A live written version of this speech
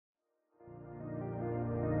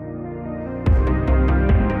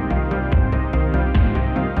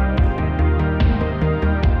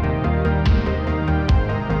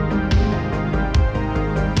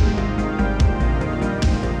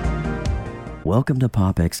Welcome to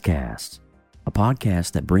PopXcast, a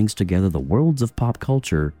podcast that brings together the worlds of pop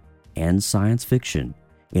culture and science fiction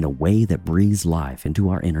in a way that breathes life into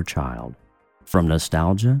our inner child. From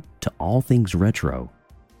nostalgia to all things retro,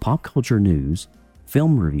 pop culture news,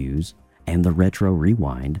 film reviews, and the Retro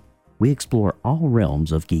Rewind, we explore all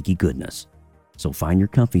realms of geeky goodness. So find your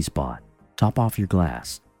comfy spot, top off your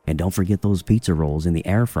glass, and don't forget those pizza rolls in the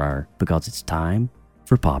air fryer because it's time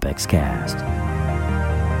for PopXcast.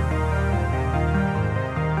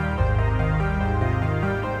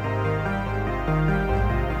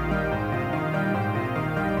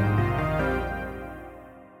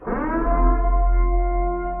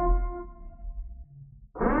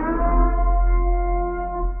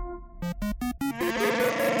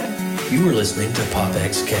 You are listening to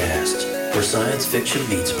PopXcast, where science fiction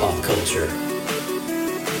meets pop culture.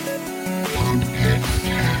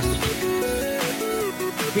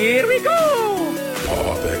 Here we go!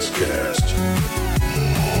 PopXcast.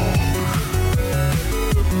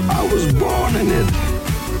 I was born in it,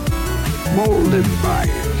 molded by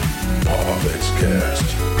it.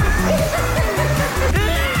 PopXcast.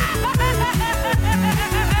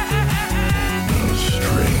 No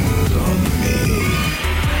strings on me.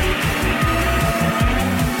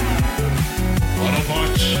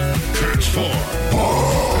 Autobots,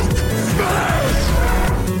 transform.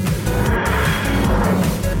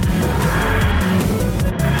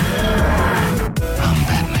 I'm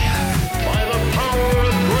Batman. By the power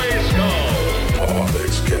of Grayskull.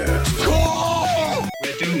 PopXcast.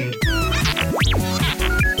 We're doomed.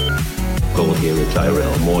 Goal here is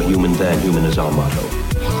Tyrell. More human than human is our motto.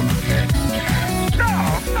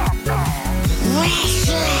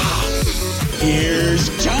 Here's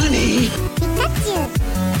Johnny.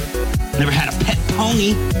 Never had a pet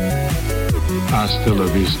pony. Hasta la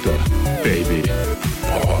vista, baby.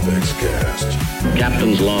 PopXcast.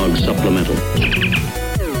 Captain's log supplemental.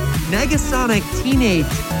 Negasonic Teenage.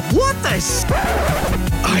 What the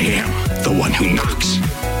I am the one who knocks.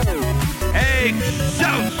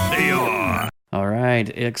 Excelsior! All right,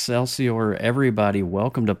 Excelsior, everybody.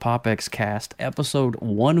 Welcome to PopXcast, episode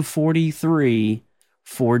 143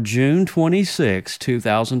 for June 26,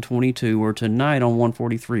 2022, where tonight on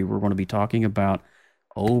 143, we're going to be talking about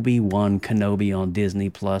Obi-Wan Kenobi on Disney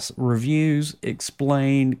Plus. Reviews,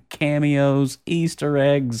 explained, cameos, Easter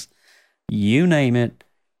eggs, you name it.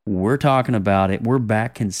 We're talking about it. We're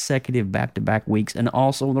back consecutive back-to-back weeks, and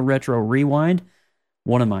also the Retro Rewind.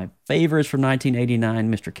 One of my favorites from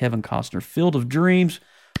 1989, Mr. Kevin Costner, Field of Dreams.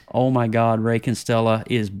 Oh my God, Ray Constella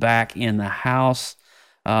is back in the house.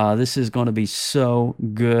 This is going to be so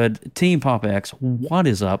good. Team PopX, what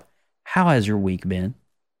is up? How has your week been?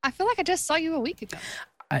 I feel like I just saw you a week ago.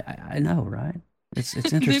 I know, right? It's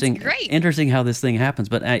interesting. It's great. Interesting how this thing happens.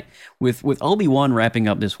 But with Obi-Wan wrapping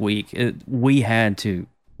up this week, we had to,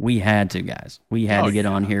 guys. We had to get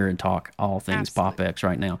on here and talk all things Absolutely. PopX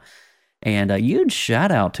right now. And a huge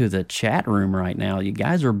shout out to the chat room right now. You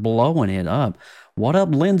guys are blowing it up. What up,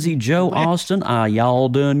 Lindsay, Joe, Austin? Y'all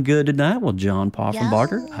doing good tonight? Well, John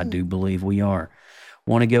Poffenbarger, I do believe we are.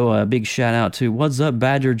 Want to go a big shout out to what's up,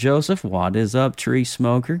 Badger Joseph? What is up, Tree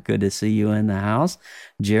Smoker? Good to see you in the house.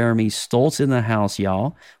 Jeremy Stoltz in the house,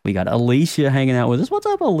 y'all. We got Alicia hanging out with us. What's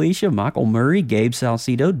up, Alicia? Michael Murray, Gabe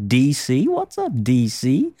Salcido, DC. What's up,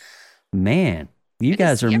 DC? Man, you Good to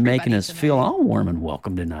guys are see making everybody us feel tonight. all warm and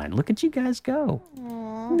welcome tonight. Look at you guys go.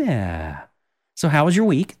 Aw, Yeah. So how was your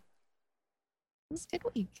week? it was a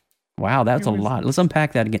good week. Wow, that's a lot. Let's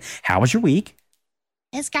unpack that again. How was your week?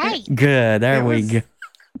 It's great. Good. There It we was- go.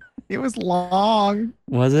 It was long.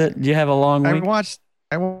 Was it? Did you have a long I week?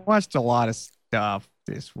 watched a lot of stuff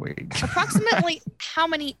this week. Approximately how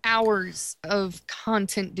many hours of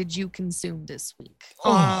content did you consume this week?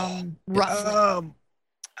 Roughly.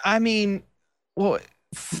 I mean, well,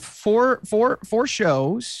 four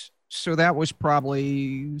shows. So that was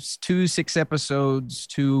probably 2 6 episodes,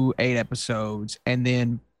 2 8 episodes, and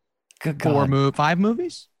then Good God. 5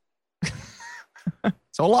 movies.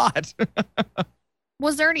 It's a lot.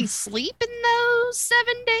 Was there any sleep in those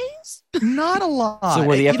 7 days? Not a lot. So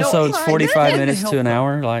were the You know, episodes I 45 didn't minutes help to an them.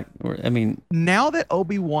 hour? Like, I mean, Now that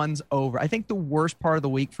Obi-Wan's over, I think the worst part of the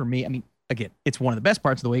week for me, I mean, again, it's one of the best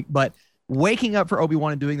parts of the week, but waking up for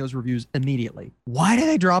Obi-Wan and doing those reviews immediately. Why do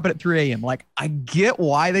they drop it at 3 a.m.? Like, I get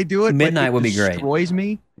why they do it. Midnight but it would be great. destroys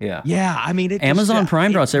me. yeah. Yeah, I mean, it Amazon just, Prime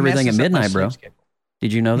it drops everything at messes up my midnight, bro. sleep schedule.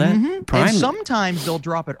 Did you know that? Mhm. Prime And sometimes they'll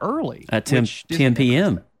drop it early. at 10, which Disney 10 never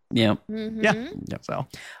p.m. does. Yeah. Mhm. Yeah. So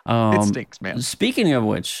it stinks, man. Speaking of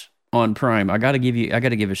which, on Prime, I got to give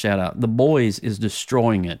a shout out. The Boys is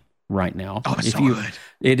destroying it right now. Oh, it's so good.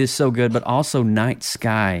 It is so good, but also Night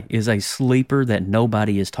Sky is a sleeper that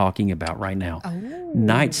nobody is talking about right now. Oh.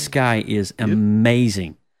 Night Sky is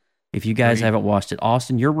amazing. If you guys haven't watched it,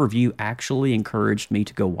 Austin, your review actually encouraged me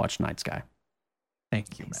to go watch Night Sky.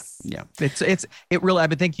 Thank you, man. Yeah. It really, I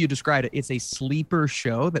think you described it. It's a sleeper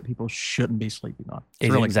show that people shouldn't be sleeping on. It's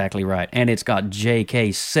It's really exactly right. And it's got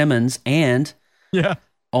J.K. Simmons and, Yeah.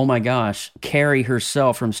 oh my gosh, Carrie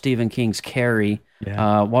herself from Stephen King's Carrie.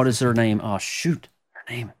 Yeah. What is her name? Oh, shoot. Her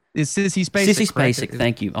name. It's Sissy Spacek. Sissy correct? Spacek.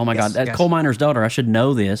 Thank you. Oh my Yes, God. That yes. coal miner's daughter. I should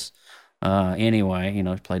know this. Anyway,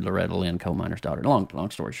 played Loretta Lynn, coal miner's daughter. Long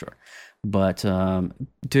story short. But,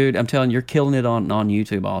 dude, I'm telling you, you're killing it on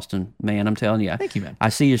YouTube, Austin. Man, I'm telling you. Thank you, man. I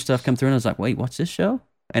see your stuff come through and I was like, wait, what's this show?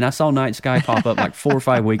 And I saw Night Sky pop up like 4 or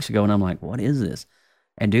 5 weeks ago and I'm like, what is this?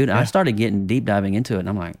 And dude, I started getting deep diving into it and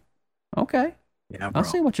I'm like, okay, Yeah, I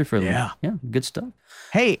see what you're feeling. Yeah. Yeah, good stuff.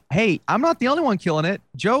 Hey, I'm not the only one killing it.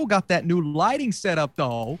 Joe got that new lighting setup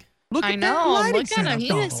though. Look I at that know. lighting Look at him. setup, He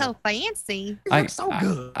dog. is so fancy. It looks so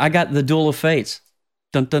good. I got the Duel of Fates.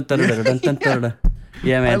 Dun, dun, dun, dun, dun, dun, dun, dun, dun.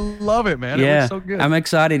 Yeah, I man. love it, man. It Yeah, looks so good. I'm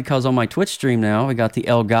excited because on my Twitch stream now, we got the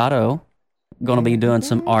Elgato. Going to be doing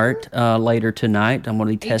some art later tonight. I'm going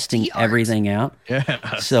to be testing art. everything out.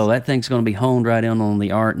 yeah. So that thing's going to be honed right in on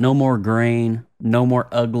the art. No more grain, no more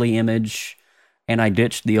ugly image. And I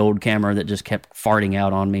ditched the old camera that just kept farting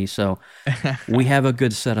out on me. So we have a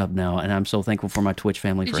good setup now, and I'm so thankful for my Twitch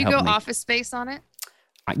family Did for you go helping me. Office Space on it?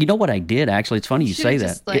 You know what I did, actually? It's funny you say Should've that.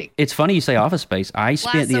 just, like, It's funny you say Office Space. I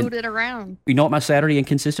spent Lassoed it around. You know what my Saturday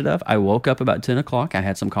consisted of? I woke up about 10 o'clock. I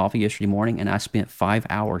had some coffee yesterday morning, and I spent 5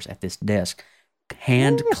 hours at this desk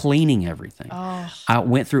hand cleaning everything. Oh, I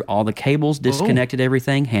went through all the cables, disconnected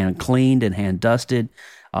everything, hand cleaned and hand dusted.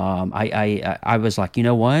 I was like, you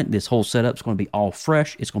know what? This whole setup's going to be all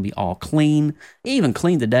fresh. It's going to be all clean. I even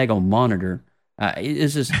cleaned the daggone monitor.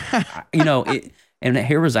 It's just, and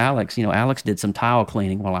here was Alex. Alex did some tile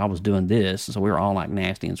cleaning while I was doing this. So we were all like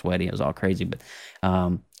nasty and sweaty. It was all crazy. But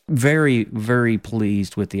very, very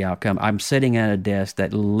pleased with the outcome. I'm sitting at a desk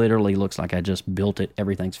that literally looks like I just built it.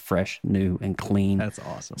 Everything's fresh, new, and clean. That's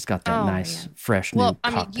awesome. It's got that Oh, nice, man. fresh, new well, I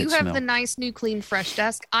mean, cockpit you have smell. the nice, new, clean, fresh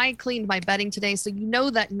desk. I cleaned my bedding today, so you know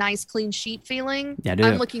that nice, clean sheet feeling. Yeah, I do.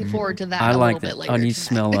 I'm looking forward to that I a like little that. bit later. Oh, you tonight.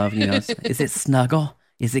 smell of, is it snuggle?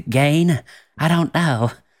 Is it gain? I don't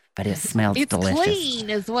know, but it smells It's delicious. clean,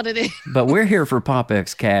 is what it is. But we're here for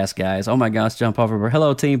PopX Cast, guys. Oh my gosh, jump over.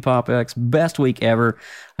 Hello, Team PopX. Best week ever.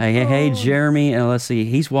 Hey, Jeremy. And let's see,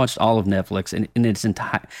 he's watched all of Netflix in its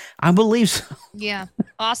entire. I believe so. Yeah,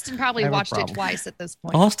 Austin probably Have a watched it problem. twice at this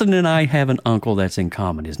point. Austin and I have an uncle that's in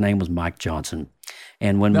common. His name was Mike Johnson.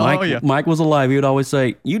 And when Oh, yeah. Mike was alive, he would always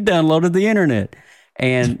say, "You downloaded the internet."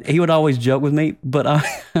 And he would always joke with me, but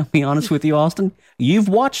I'll be honest with you, Austin, you've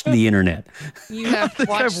watched the internet. You have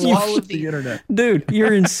watched I've all of watched the. the internet. Dude,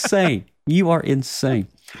 you're insane. You are insane.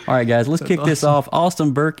 All right, guys, let's kick this off.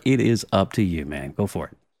 Austin Burke, it is up to you, man. Go for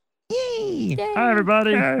it. Yay. Hi,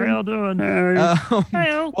 everybody. How y'all doing?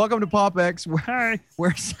 Welcome to PopX,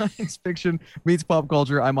 where science fiction meets pop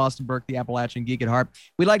culture. I'm Austin Burke, the Appalachian Geek at Heart.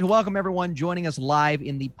 We'd like to welcome everyone joining us live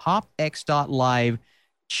in the popx.live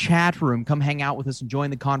chat room. Come hang out with us and join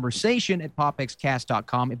the conversation at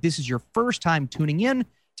popxcast.com. If this is your first time tuning in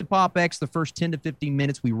to PopX, the first 10 to 15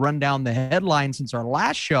 minutes, we run down the headlines since our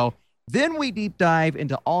last show. Then we deep dive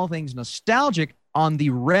into all things nostalgic on the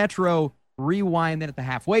retro rewind. Then at the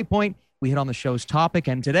halfway point, we hit on the show's topic.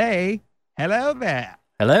 And today, hello there.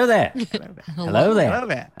 Hello there. Hello there. Hello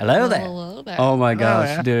there. Hello there. Hello there. Oh my gosh,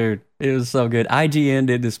 yeah. dude. It was so good. IGN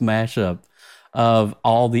did this mashup of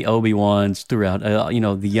all the Obi-Wans throughout,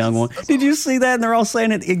 the young one. Did you see that? And they're all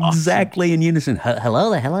saying it exactly in unison. Hello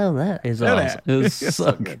there. Hello there. It's Hello awesome. there. It was It's so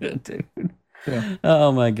so good, dude. Yeah.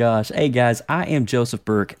 Oh my gosh. Hey guys, I am Joseph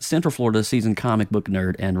Burke, Central Florida seasoned comic book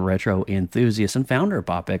nerd and retro enthusiast and founder of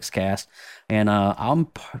PopX Cast. And I'm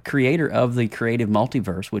creator of the Creative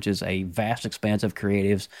Multiverse, which is a vast expanse of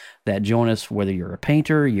creatives that join us, whether you're a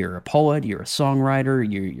painter, you're a poet, you're a songwriter,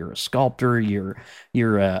 you're a sculptor, you're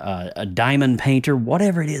a diamond painter,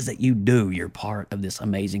 whatever it is that you do, you're part of this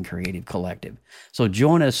amazing creative collective. So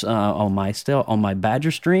join us on my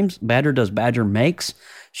Badger streams. Badger does Badger Makes.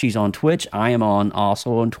 She's on Twitch. I am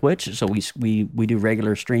also on Twitch. So we do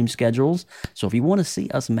regular stream schedules. So if you want to see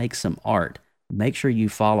us make some art, make sure you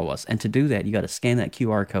follow us. And to do that, you got to scan that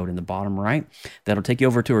QR code in the bottom right. That'll take you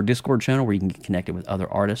over to our Discord channel where you can get connected with other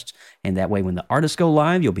artists. And that way, when the artists go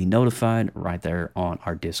live, you'll be notified right there on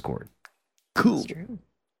our Discord. Cool. That's true.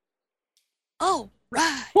 Oh,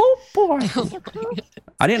 right. Oh boy.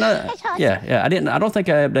 I didn't know. Yeah. I don't think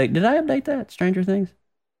I Did I update that? Stranger Things?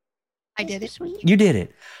 I did it. You did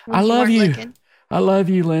it. When I love weren't you. looking. I love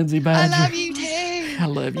you, Lindsay I Badger. love you too. I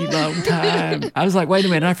love you long time. I was like, wait a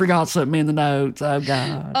minute, I forgot something in the notes. Oh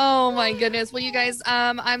God. Oh my goodness. Well, you guys,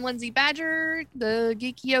 I'm Lindsay Badger, the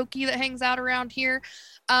geeky okie that hangs out around here.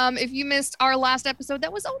 If you missed our last episode,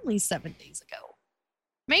 that was only 7 days ago.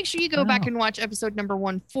 Make sure you go back and watch episode number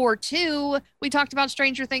 142. We talked about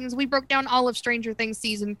Stranger Things. We broke down all of Stranger Things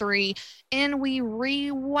season 3, and we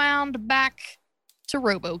rewound back to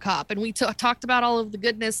RoboCop, and we talked about all of the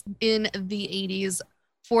goodness in the 80s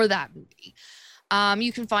for that movie.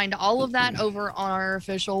 You can find all of that over on our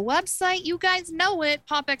official website. You guys know it,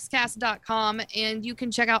 popxcast.com, and you can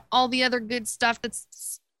check out all the other good stuff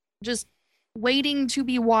that's just waiting to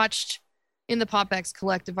be watched in the PopX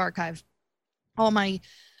Collective Archive. All my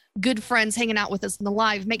good friends hanging out with us in the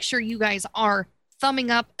live. Make sure you guys are thumbing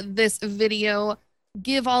up this video.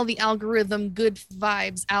 Give all the algorithm good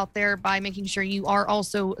vibes out there by making sure you are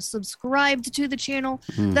also subscribed to the channel.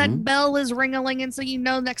 That bell is ringling, so you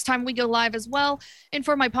know next time we go live as well. And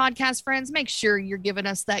for my podcast friends, make sure you're giving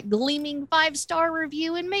us that gleaming 5-star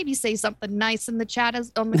review and maybe say something nice in the chat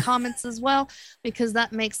on the comments as well, because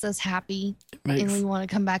that makes us happy and we want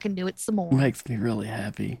to come back and do it some more. Makes me really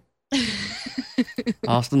happy.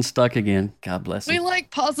 Austin's stuck again. God bless him. We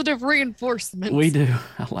like positive reinforcement. We do.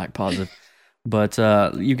 I like positive. But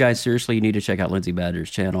you guys, seriously, you need to check out Lindsay Badger's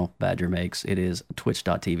channel, Badger Makes. It is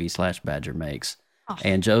twitch.tv/Badger Makes.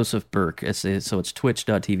 And Joseph Burke, so it's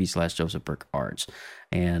twitch.tv/Joseph Burke Arts.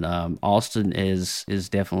 And Austin is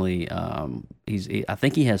definitely, I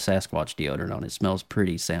think he has Sasquatch deodorant on. It smells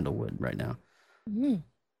pretty sandalwood right now.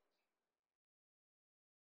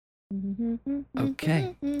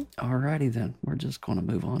 Okay. Alrighty then. We're just going to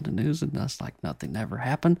move on to news, and that's like nothing ever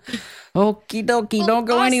happened. Okie dokie. Well, don't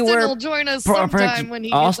go Austin anywhere. will join us sometime when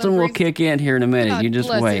he Austin gets will up. kick in here in a minute. God You just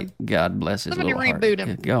bless wait. him. God bless his Somebody little heart. reboot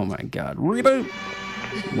him. Oh my God. Reboot.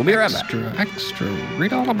 We'll be right back. Extra.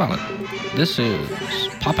 Read all about it. This is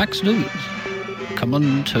PopX News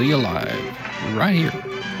coming to you live right here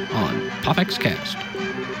on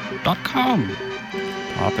popxcast.com.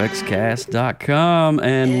 popxcast.com,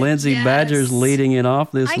 and Lindsay Badger's leading it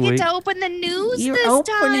off this I week. get to open the news You're this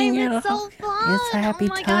opening time. it It's so up. fun. It's happy Oh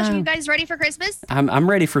my gosh, are time. you guys ready for Christmas? I'm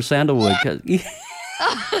ready for sandalwood. There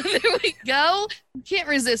we go. You can't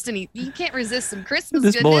resist some Christmas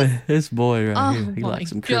This goodness. boy right Oh here. He my likes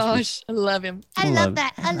some Christmas. gosh, I love him. I love love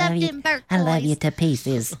that. I love them Burke boys. to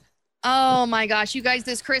pieces. Oh my gosh, you guys,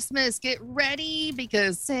 this Christmas, get ready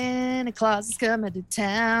because Santa Claus is coming to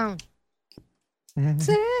town.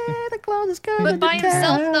 Santa Claus is coming But by to town.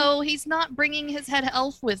 himself, though, he's not bringing his head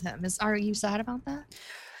elf with him. Are you sad about that?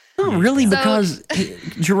 Not really, So- because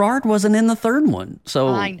Gerard wasn't in the third one. So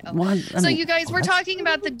I know. why- I So mean, you guys, we're what? talking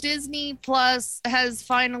about the Disney Plus has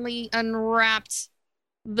finally unwrapped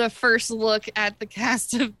the first look at the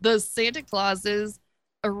cast of the Santa Claus's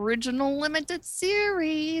original limited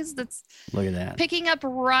series that's Look at that. picking up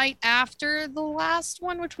right after the last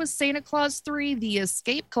one, which was Santa Claus 3, The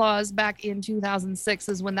Escape Clause, back in 2006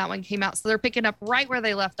 is when that one came out. So they're picking up right where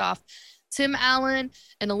they left off. Tim Allen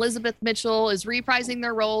and Elizabeth Mitchell is reprising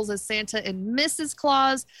their roles as Santa and Mrs.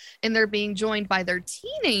 Claus, and they're being joined by their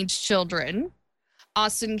teenage children,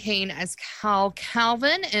 Austin Kane as Cal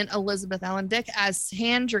Calvin and Elizabeth Ellen Dick as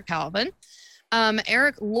Sandra Calvin.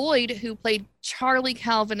 Eric Lloyd, who played Charlie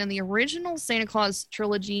Calvin in the original Santa Claus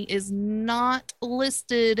trilogy, is not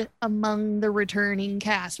listed among the returning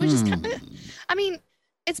cast, which is kind of, I mean,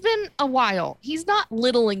 it's been a while. He's not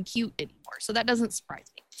little and cute anymore, so that doesn't surprise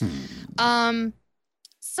me.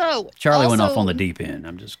 So Charlie went off also- on the deep end.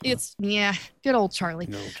 I'm just gonna- It's good old Charlie.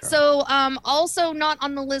 Good old Charlie. So also not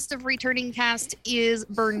on the list of returning cast is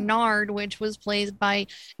Bernard, which was played by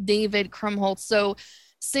David Krumholtz. So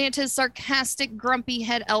Santa's sarcastic, grumpy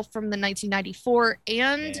head elf from the 1994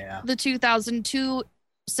 and the 2002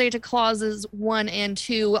 Santa Clauses 1 and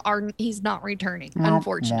 2 he's not returning,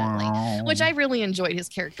 unfortunately, which I really enjoyed his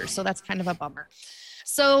character. So that's kind of a bummer.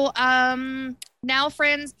 So now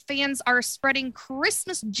fans are spreading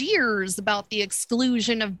Christmas jeers about the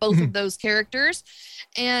exclusion of both of those characters.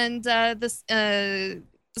 And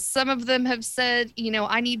some of them have said,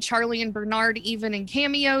 I need Charlie and Bernard even in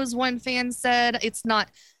cameos. One fan said it's not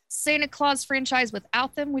Santa Claus franchise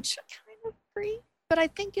without them, which I kind of agree, but I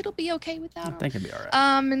think it'll be okay without them. I think it'll be all right.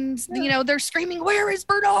 And they're screaming, "Where is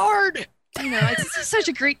Bernard?" It's just such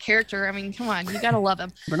a great character. I mean, come on, you gotta love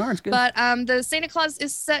him. Bernard's good. But the Santa Claus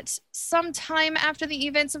is set sometime after the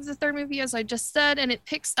events of the third movie, as I just said, and it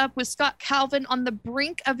picks up with Scott Calvin on the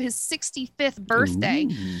brink of his 65th birthday,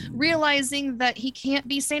 realizing that he can't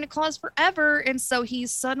be Santa Claus forever, and so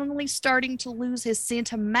he's suddenly starting to lose his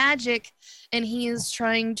Santa magic, and he is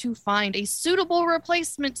trying to find a suitable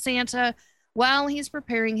replacement Santa while he's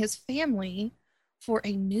preparing his family for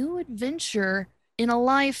a new adventure in a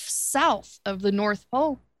life south of the North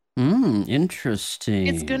Pole. Interesting.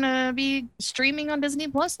 It's gonna be streaming on Disney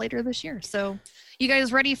Plus later this year. So, you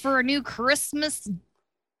guys ready for a new Christmas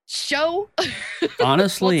show?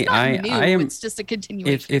 Honestly, Well, it's not new, I am. It's just a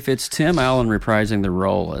continuation. If it's Tim Allen reprising the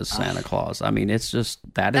role as Santa Claus, I mean, it's just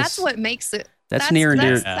that's what makes it. That's near and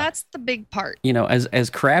dear. That's the big part. You know, as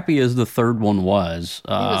crappy as the third one was,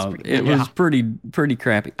 it was pretty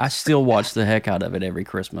crappy. I still watch the heck out of it every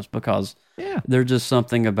Christmas because there's just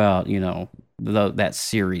something about, you know, that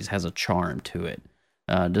series has a charm to it.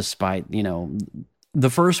 Despite, you know, the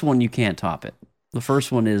first one, you can't top it. The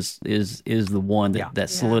first one is the one that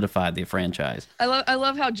solidified the franchise. I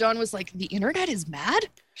love how John was like, the internet is mad?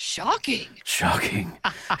 Shocking.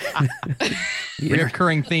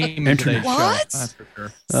 Reoccurring theme in today's show. What? That's for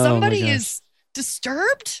sure. Somebody is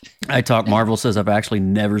disturbed? I Talk Marvel says I've actually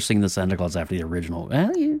never seen the Santa Claus after the original.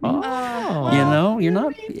 Well, you know, you're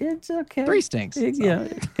not. It's okay. 3 stinks.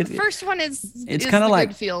 The first one It's is kind of the like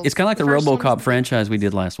good feels. it's kind of like the first RoboCop one's- franchise we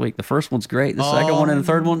did last week. The first one's great. The second one and the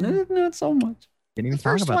third one, not so much. Didn't even The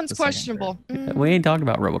talk first about one's the second questionable. We ain't talking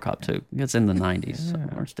about RoboCop 2. It's in the 90s. So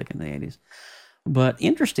we're sticking in the 80s. But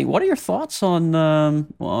interesting. What are your thoughts on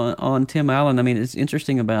Tim Allen? I mean, it's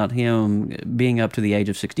interesting about him being up to the age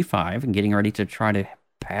of 65 and getting ready to try to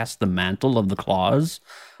pass the mantle of the Claus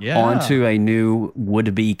onto a new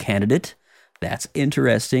would-be candidate. That's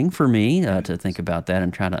interesting for me to think about that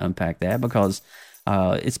and try to unpack that because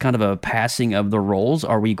it's kind of a passing of the roles.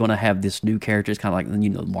 Are we going to have this new character? It's kind of like, you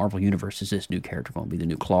know, the Marvel Universe is this new character going to be the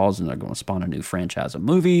new Claus and they're going to spawn a new franchise of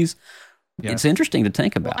movies. Yeah. It's interesting to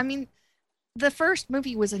think about. Well, I mean, the first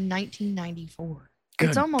movie was in 1994.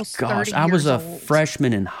 It's almost 30 years I was a old.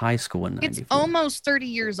 freshman in high school in 94. It's almost 30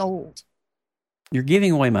 years old. You're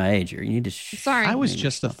giving away my age here. You need to. Sorry. I was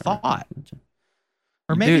just a thought.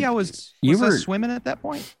 Or maybe Dude, I was you I were swimming at that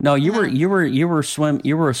point? No, you were a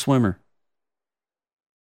swimmer.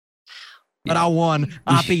 But I won.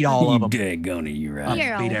 I beat all of them. Daggone it, you're right.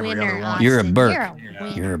 You're beat a every winner. other one. You're a Austin. Burke. winner.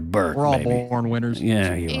 You're a Burke. We're all baby. born winners.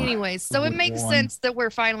 Yeah, you are. Anyways, so it makes Won. sense that we're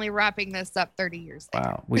finally wrapping this up 30 years later.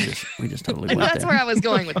 Wow, we just totally went That's there. where I was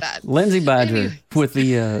going with that. Lindsay Badger Anyways. with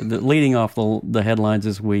the leading off the headlines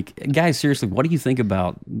this week. Guys, seriously, what do you think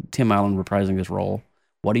about Tim Allen reprising this role?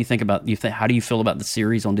 What do you think about how do you feel about the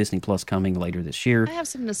series on Disney Plus coming later this year? I have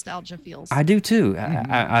some nostalgia feels. I do too.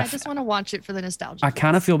 I just want to watch it for the nostalgia. I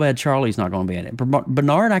kind of feel bad Charlie's not going to be in it.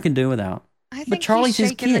 Bernard I can do without. I think but Charlie's he's his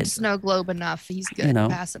shaking the kid. snow globe enough. He's good. You know.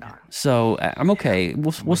 Pass it on. So I'm okay.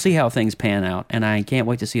 We'll see how things pan out, and I can't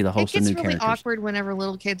wait to see the It host of gets new really characters. awkward whenever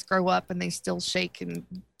little kids grow up and they still shake and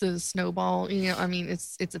the snowball. You know, I mean,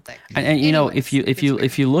 it's a thing. And you know, Anyways,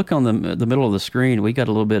 if you look on the middle of the screen, we got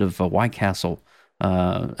a little bit of White Castle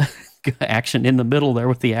action in the middle there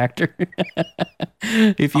with the actor.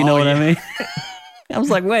 If you know what I mean. I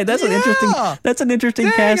was like, wait, that's an interesting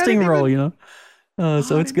Dang, I casting didn't role, even- you know.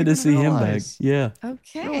 So it's good to see him back. realize. Yeah, I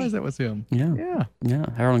Okay. realized that was him. yeah. Yeah.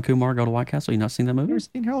 Harold and Kumar go to White Castle. You not seen that movie? You ever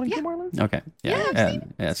seen Harold and Kumar Live? Okay. Yeah, I've seen it.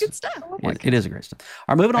 Yes. It's good stuff. It is a great stuff.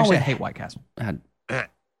 All right, moving on. Actually, I with hate White Castle.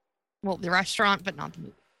 Well, the restaurant, but not the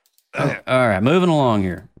movie. All right, moving along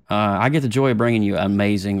here. I get the joy of bringing you an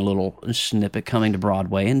amazing little snippet coming to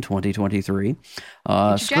Broadway in 2023.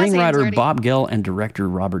 hands Screenwriter ready. Bob Gale and director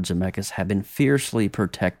Robert Zemeckis have been fiercely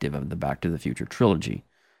protective of the Back to the Future trilogy.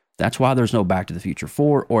 That's why there's no Back to the Future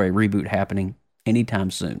 4 or a reboot happening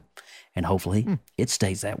anytime soon. And hopefully it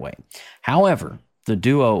stays that way. However, the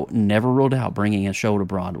duo never ruled out bringing a show to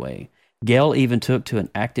Broadway. Gale even took to an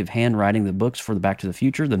active hand writing the books for the Back to the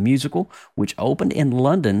Future, the musical, which opened in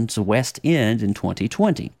London's West End in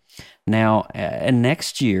 2020. Now,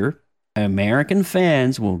 next year, American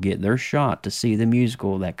fans will get their shot to see the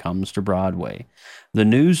musical that comes to Broadway. The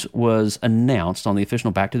news was announced on the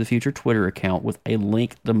official Back to the Future Twitter account with a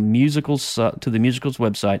link to the musical's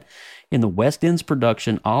website. In the West End's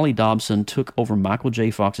production, Ollie Dobson took over Michael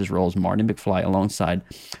J. Fox's role as Marty McFly alongside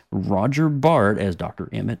Roger Bart as Dr.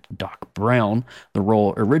 Emmett Doc Brown, the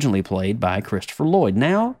role originally played by Christopher Lloyd.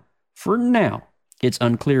 Now, for now, it's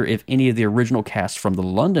unclear if any of the original cast from the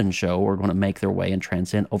London show are going to make their way and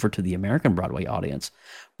transcend over to the American Broadway audience.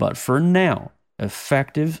 But for now,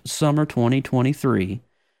 effective summer 2023,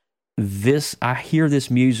 I hear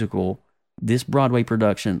this musical, this Broadway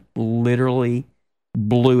production literally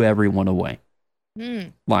blew everyone away.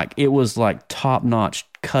 Like it was like top-notch,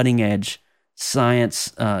 cutting-edge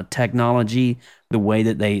science, technology, the way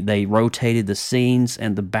that they rotated the scenes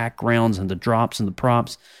and the backgrounds and the drops and the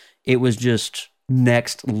props. It was just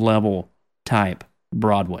next level type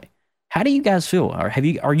Broadway. How do you guys feel?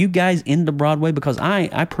 Are you guys into Broadway? Because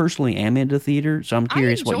I personally am into theater, so I'm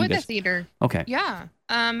curious what you I enjoy guys. the theater. Okay. Yeah.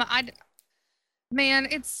 Man,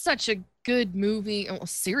 it's such a good movie, well,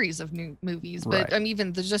 series of new movies, but Right.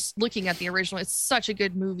 even just looking at the original, it's such a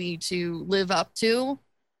good movie to live up to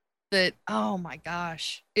that. Oh my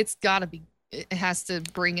gosh, it has to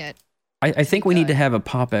bring it. I think we need to have a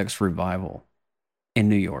PopX revival in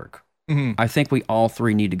New York. Mhm. I think we all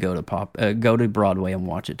three need to go to Broadway and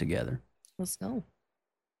watch it together. Let's go.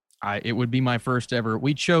 It would be my first ever.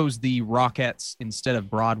 We chose the Rockettes instead of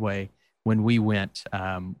Broadway when we went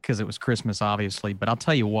because it was Christmas, obviously. But I'll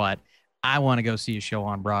tell you what, I want to go see a show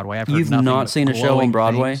on Broadway. I've heard You've nothing not but seen a show on glowing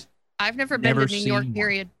Broadway? things. I've never been Never to New York, seen one.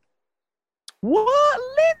 period. What,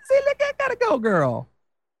 Lindsay? Look, I gotta go, girl.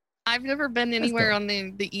 I've never been anywhere on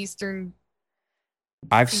the eastern.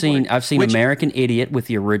 I've seen Which- American Idiot with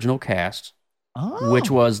the original cast, Oh,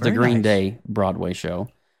 which was the very Green nice. Day Broadway show.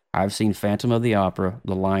 I've seen Phantom of the Opera,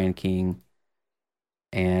 The Lion King,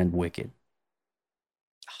 and Wicked.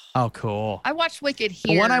 Oh, cool. I watched Wicked The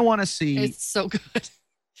here. one I want to see. It's so good.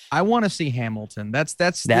 I want to see Hamilton. That's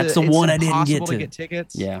the the it's one I didn't get impossible to. get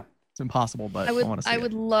tickets. Yeah. It's impossible, but I want to see I it.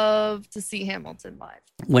 would love to see Hamilton live.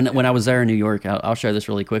 When I was there in New York, I'll share this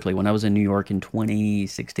really quickly. When I was in New York in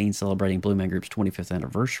 2016, celebrating Blue Man Group's 25th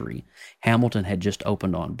anniversary, Hamilton had just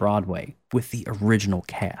opened on Broadway with the original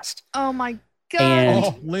cast. Oh my god. And-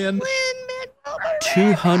 Oh, Lynn.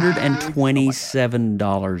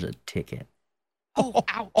 $227 a ticket. Oh,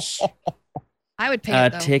 ouch. I would pay A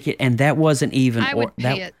it though. ticket, and that wasn't even I would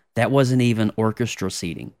pay it. that wasn't even orchestra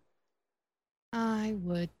seating. I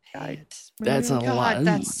would pay it. That's a God, lot.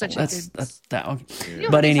 That's such That's, a good. that's that. You know how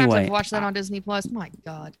But many times anyway, I've watched that on Disney Plus. My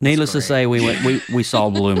God. Needless to great. say, we saw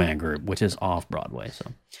Blue Man Group, which is off Broadway. So,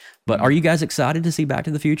 but Mm-hmm. are you guys excited to see Back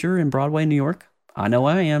to the Future in Broadway, New York? I know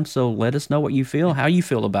I am. So let us know what you feel, how you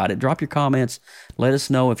feel about it. Drop your comments. Let us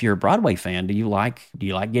know if you're a Broadway fan. Do you like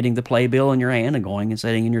getting the playbill in your hand and going and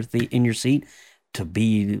sitting in your seat to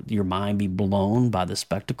be your mind be blown by the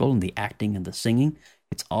spectacle and the acting and the singing?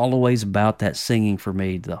 It's always about that singing for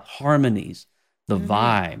me. The harmonies, the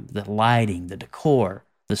vibe, the lighting, the decor,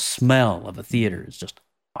 the smell of a theater is just,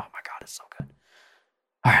 oh my God, it's so good.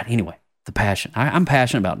 All right. Anyway, the passion. I'm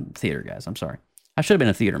passionate about theater, guys. I'm sorry. I should have been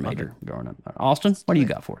a theater major growing up. Austin, what do you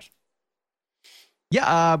got for us?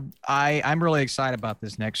 Yeah, I'm really excited about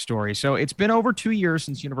this next story. So it's been over 2 years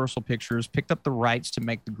since Universal Pictures picked up the rights to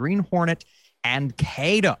make the Green Hornet and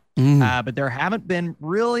Kato. But there haven't been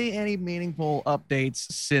really any meaningful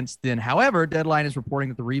updates since then. However, Deadline is reporting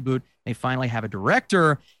that the reboot may finally have a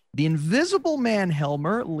director. The Invisible Man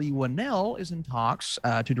Helmer, Lee Winnell, is in talks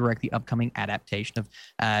to direct the upcoming adaptation of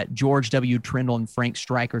George W. Trindle and Frank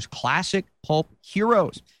Stryker's classic pulp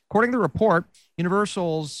heroes. According to the report,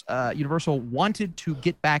 Universal wanted to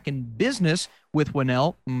get back in business with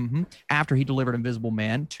Winnell after he delivered Invisible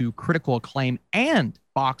Man to critical acclaim and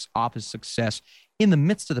box office success in the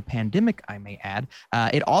midst of the pandemic, I may add.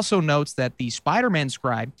 It also notes that the Spider-Man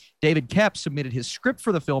scribe, David Koepp, submitted his script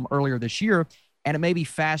for the film earlier this year, and it may be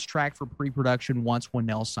fast-tracked for pre-production once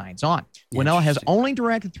Winnell signs on. Winnell has only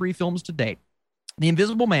directed 3 films to date. The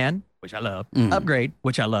Invisible Man, which I love, Upgrade,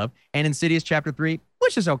 which I love, and Insidious Chapter 3,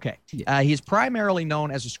 which is okay. He is primarily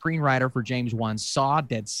known as a screenwriter for James Wan's Saw,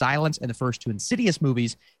 Dead Silence, and the first 2 Insidious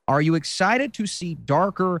movies. Are you excited to see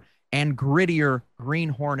darker and grittier Green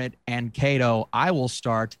Hornet and Kato? I will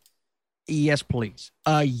start. Yes, please.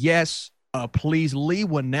 Please, Lee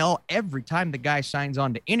Winnell. Every time the guy signs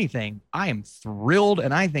on to anything, I am thrilled,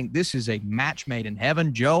 and I think this is a match made in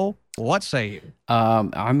heaven. Joe, what say you?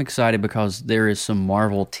 I'm excited because there is some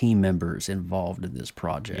Marvel team members involved in this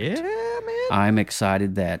project. Yeah, man. I'm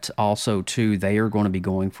excited that also too they are going to be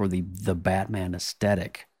going for the Batman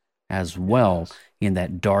aesthetic as well, in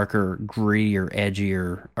that darker, grittier,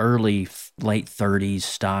 edgier, late 30s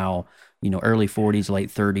style, early 40s, late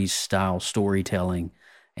 30s style storytelling.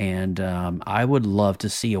 And I would love to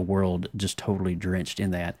see a world just totally drenched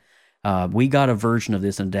in that. We got a version of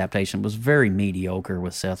this adaptation. It was very mediocre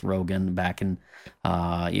with Seth Rogen back in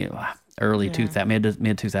early 2000, mid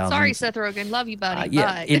 2000s. Sorry, Seth Rogen. Love you, buddy.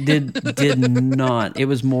 Yeah, Bye. it did not. It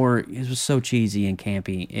was so cheesy and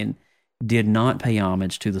campy and did not pay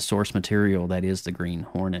homage to the source material that is the Green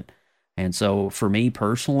Hornet. And so for me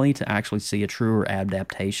personally, to actually see a truer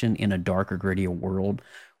adaptation in a darker, grittier world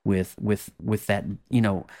with that,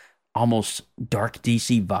 almost dark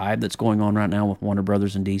DC vibe that's going on right now with Warner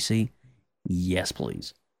Brothers and DC, yes,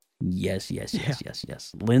 please. Yes.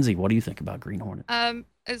 Lindsay, what do you think about Green Hornet?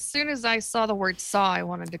 As soon as I saw the word "saw," I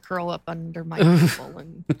wanted to curl up under my table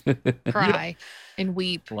and cry and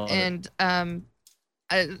weep. Love it. And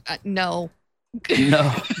no,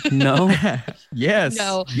 No, no. Yes.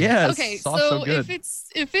 No. Yes. Okay, Sauce so good.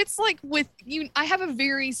 if it's like with you, I have a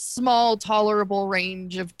very small tolerable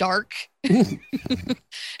range of dark, and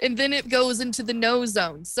then it goes into the no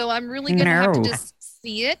zone. So I'm really gonna have to No. just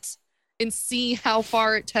see it and see how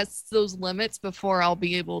far it tests those limits before I'll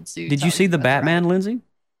be able to. Did tell you see the whether I- Batman, Lindsay?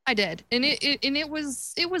 I did, and it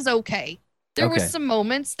was okay. There Okay. was some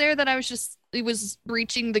moments there that it was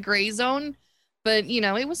breaching the gray zone, but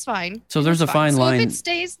it was fine. So It there's was a fine So line. if it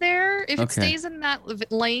stays there, if it Okay. stays in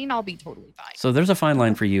that lane, I'll be totally fine. So there's a fine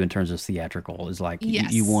line for you in terms of theatrical. Is like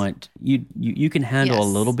Yes. you want you can handle a Yes.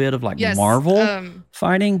 little bit of like Yes, Marvel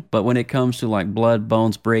fighting, but when it comes to like blood,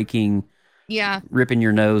 bones breaking, yeah, ripping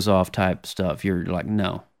your nose off type stuff, you're like,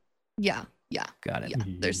 no, yeah. got it. Yeah,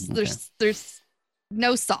 there's Okay. there's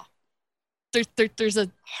no saw. There's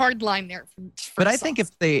a hard line there. But I think if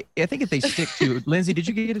they stick to Lindsay, did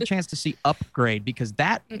you get a chance to see Upgrade? Because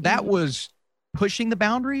that was pushing the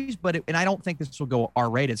boundaries, and I don't think this will go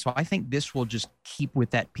R-rated. So I think this will just keep with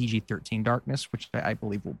that PG-13 darkness, which I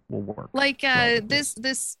believe will work. like well with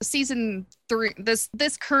this season 3,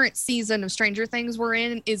 this current season of Stranger Things we're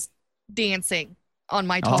in is dancing on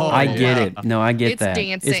my tolerable I Oh, get line. it. No, I get It's that.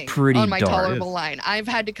 dancing It's pretty on my dark. tolerable line. I've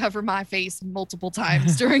had to cover my face multiple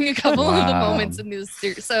times during a couple of the Wow. moments in this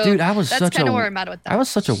series. So Dude, I was that's such kind a of where I'm at with that. I was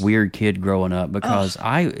such a weird kid growing up because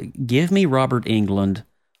give me Robert Englund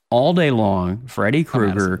all day long, Freddy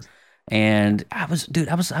Krueger, and I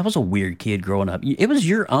was a weird kid growing up. It was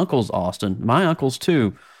your uncles, Austin, my uncles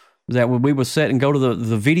too, that when we would sit and go to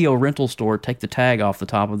the video rental store, take the tag off the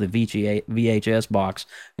top of the VHS box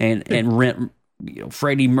and rent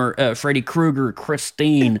Freddy Krueger,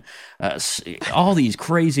 Christine, all these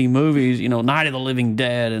crazy movies, Night of the Living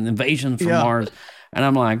Dead and Invasion from Mars. And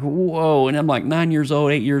I'm like, whoa. And I'm like 9 years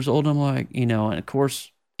old, 8 years old. I'm like, and of course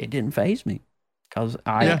it didn't faze me because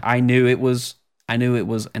I knew it was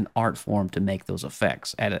an art form to make those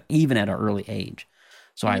effects even at an early age.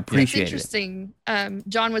 So I appreciate It's interesting.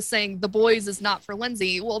 John was saying The Boys is not for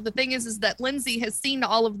Lindsay. Well, the thing is that Lindsay has seen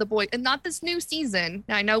all of The Boys, and not this new season.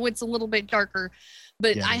 I know it's a little bit darker,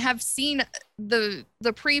 but I have seen the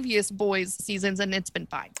previous Boys seasons, and it's been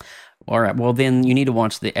fine. All right. Well, then you need to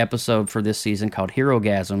watch the episode for this season called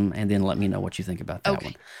Herogasm, and then let me know what you think about that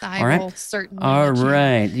one. I All right? will certainly. All let you know.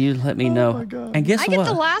 right. You let me know. my God. And guess I what? get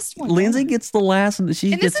the last one. Lindsay gets the last one.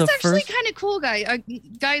 She And gets this is the actually first. kind of cool,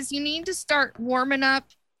 guys. You need to start warming up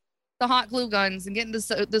the hot glue guns and getting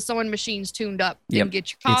the sewing machines tuned up Yep. and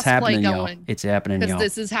get your It's happening, cosplay y'all. going. It's happening, Because y'all.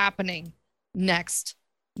 this is happening next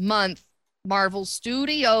month. Marvel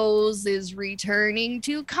Studios is returning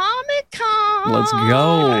to Comic-Con. Let's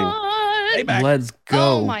go. Let's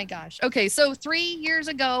go. Oh my gosh. Okay, so 3 years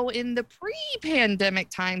ago in the pre-pandemic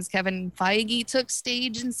times, Kevin Feige took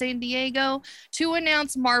stage in San Diego to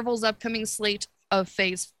announce Marvel's upcoming slate of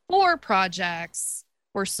Phase 4 projects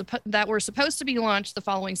that were supposed to be launched the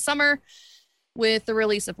following summer with the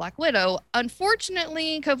release of Black Widow.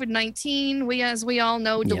 Unfortunately, COVID-19, as we all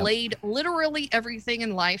know, delayed literally everything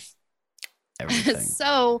in life. Everything.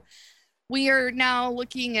 So we are now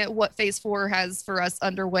looking at what Phase 4 has for us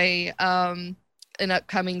underway in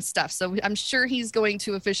upcoming stuff. So I'm sure he's going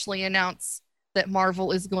to officially announce that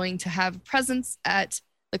Marvel is going to have a presence at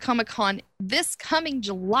the Comic-Con this coming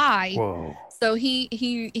July. Whoa. So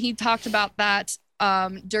he talked about that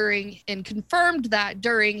during and confirmed that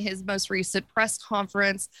during his most recent press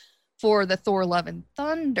conference for the Thor Love and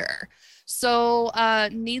Thunder. So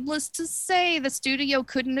needless to say, the studio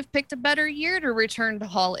couldn't have picked a better year to return to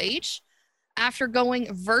Hall H. After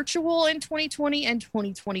going virtual in 2020 and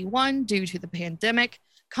 2021 due to the pandemic,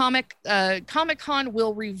 Comic-Con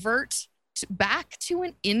will revert back to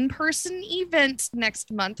an in-person event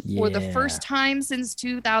next month for the first time since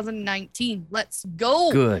 2019. Let's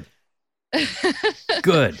go. Good.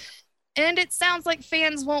 Good. And it sounds like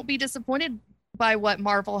fans won't be disappointed by what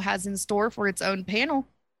Marvel has in store for its own panel.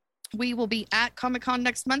 We will be at Comic-Con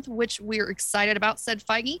next month, which we're excited about, said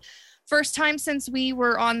Feige. First time since we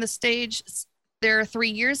were on the stage there 3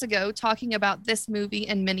 years ago talking about this movie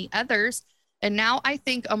and many others. And now I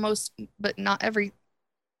think almost not everything,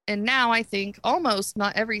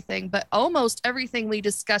 but almost everything we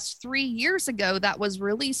discussed 3 years ago that was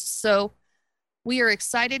released. So we are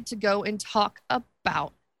excited to go and talk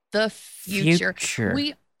about the future.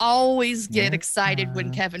 We always get excited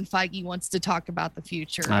when Kevin Feige wants to talk about the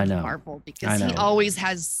future of Marvel because he always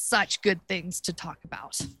has such good things to talk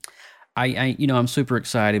about. I'm super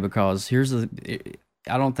excited because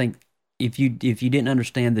I don't think if you didn't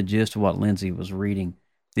understand the gist of what Lindsay was reading,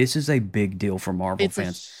 this is a big deal for Marvel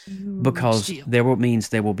fans because there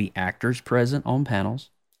will be actors present on panels.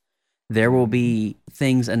 There will be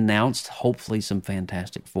things announced. Hopefully some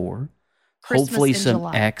Fantastic Four. Christmas Hopefully in some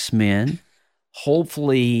July. X-Men.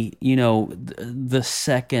 Hopefully, the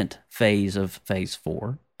second phase of Phase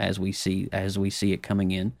 4 as we see it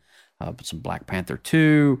coming in. Some Black Panther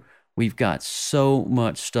 2. We've got so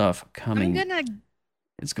much stuff coming. I'm gonna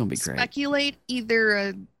It's going to be great. speculate either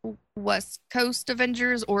a West Coast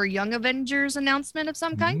Avengers or Young Avengers announcement of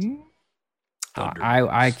some kind.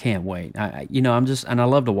 I can't wait. I'm just, and I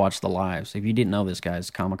love to watch the lives. If you didn't know this, guys,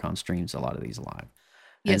 Comic-Con streams a lot of these live.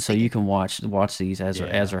 And Yes, so they you do. can watch these as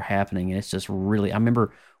they're happening, and it's just really. I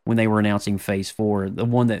remember when they were announcing Phase 4, the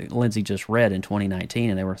one that Lindsay just read in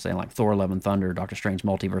 2019, and they were saying like Thor: Love and Thunder, Doctor Strange: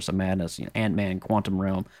 Multiverse of Madness, Ant-Man, Quantum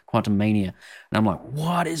Realm, Quantum Mania, and I'm like,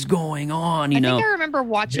 what is going on? I think I remember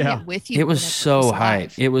watching it with you. It was whenever so hype.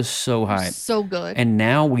 live. It was so It was hype. so good. And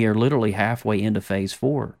now we are literally halfway into Phase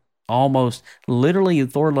 4. Almost, literally,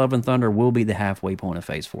 Thor: Love and Thunder will be the halfway point of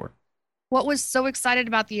Phase 4. What was so excited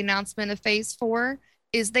about the announcement of Phase 4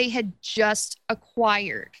 is they had just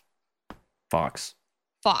acquired Fox.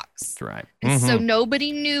 Fox. That's right. And so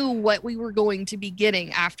nobody knew what we were going to be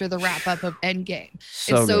getting after the wrap up of Endgame.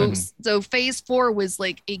 So And good. so Phase 4 was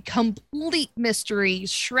like a complete mystery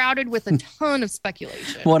shrouded with a ton of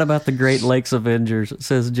speculation. What about the Great Lakes Avengers?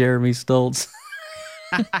 Says Jeremy Stoltz.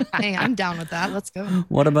 Hey, I'm down with that. Let's go.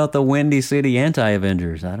 What about the Windy City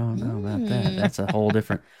Anti-Avengers? I don't know about that. That's a whole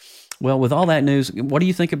different. Well, with all that news, what do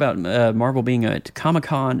you think about Marvel being at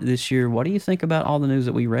Comic-Con this year? What do you think about all the news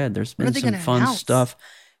that we read? There's What are been they some gonna fun announce? stuff.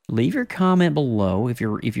 Leave your comment below. If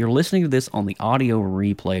you're listening to this on the audio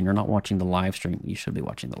replay and you're not watching the live stream, you should be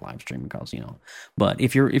watching the live stream because But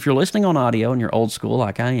if you're listening on audio and you're old school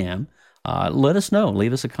like I am, let us know.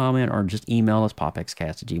 Leave us a comment or just email us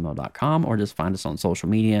popxcast@gmail.com or just find us on social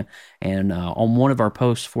media. And on one of our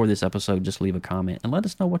posts for this episode, just leave a comment and let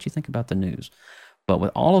us know what you think about the news. But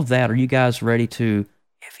with all of that, are you guys ready to,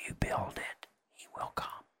 if you build it, he will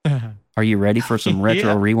come? Are you ready for some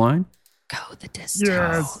retro rewind? Go the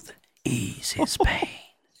distance. Ease his pain.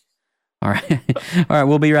 All right. All right.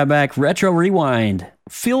 We'll be right back. Retro Rewind,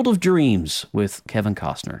 Field of Dreams with Kevin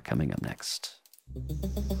Costner coming up next.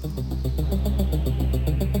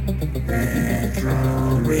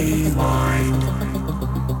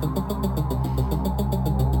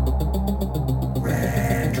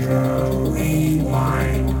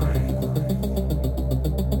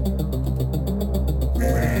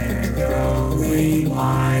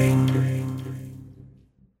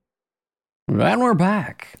 And we're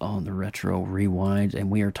back on the Retro Rewind, and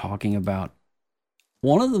we are talking about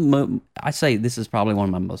one of the, I say this is probably one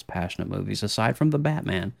of my most passionate movies, aside from the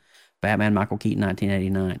Batman Michael Keaton,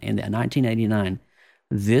 1989. And in 1989,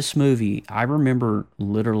 this movie, I remember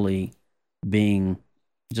literally being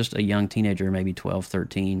just a young teenager, maybe 12,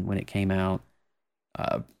 13, when it came out,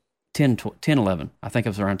 10, 11. I think it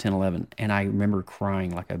was around 10, 11. And I remember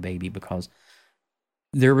crying like a baby because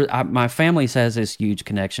my family has this huge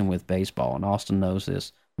connection with baseball, and Austin knows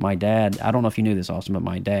this. My dad, I don't know if you knew this, Austin, but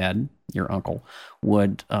my dad, your uncle,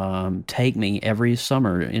 would take me every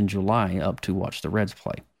summer in July up to watch the Reds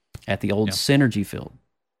play at the old Synergy Field,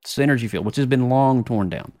 which has been long torn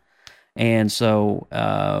down. And so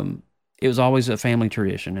it was always a family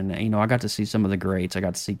tradition. And, I got to see some of the greats. I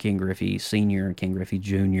got to see Ken Griffey Sr. and Ken Griffey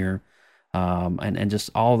Jr., and just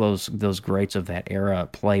all those greats of that era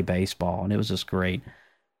play baseball. And it was just great.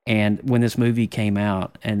 And when this movie came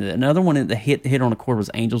out, and another one that hit on a chord was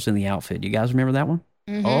Angels in the Outfit. You guys remember that one?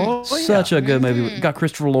 Mm-hmm. Oh, Such a good movie. Got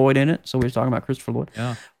Christopher Lloyd in it, so we were talking about Christopher Lloyd.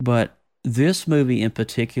 Yeah. But this movie in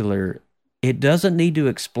particular, it doesn't need to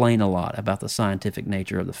explain a lot about the scientific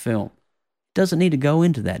nature of the film. It doesn't need to go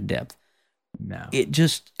into that depth. No. It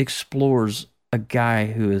just explores a guy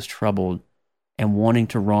who is troubled and wanting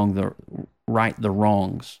to right the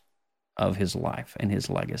wrongs of his life and his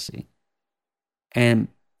legacy. And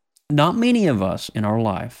not many of us in our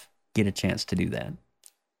life get a chance to do that.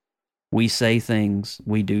 We say things,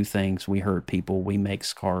 we do things, we hurt people, we make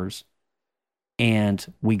scars,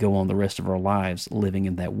 and we go on the rest of our lives living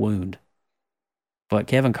in that wound. But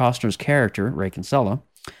Kevin Costner's character, Ray Kinsella,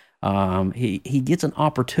 he gets an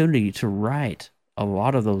opportunity to right a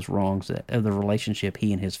lot of those wrongs of the relationship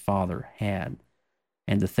he and his father had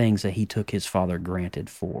and the things that he took his father granted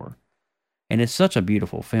for. And it's such a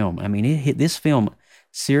beautiful film. I mean, this film,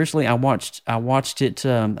 seriously, I watched it.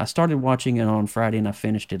 I started watching it on Friday and I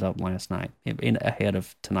finished it up last night ahead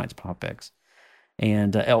of tonight's PopX.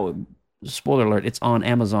 And spoiler alert, it's on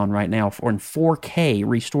Amazon right now in 4K,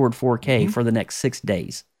 restored 4K for the next 6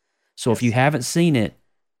 days. So if you haven't seen it,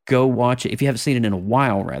 go watch it. If you haven't seen it in a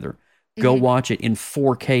while, rather, go watch it in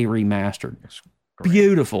 4K remastered.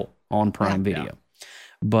 Beautiful on Prime Video.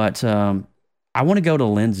 But I want to go to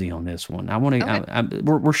Lindsay on this one. I want to. Okay.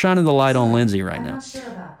 We're shining the light on Lindsay right now.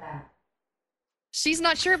 She's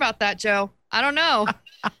not sure about that, Joe. I don't know.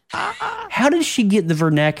 How did she get the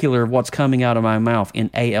vernacular of what's coming out of my mouth in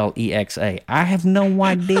Alexa? I have no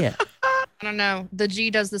idea. I don't know. The G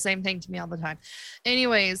does the same thing to me all the time.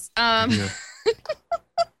 Anyways, oh,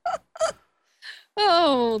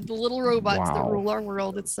 the little robots that rule our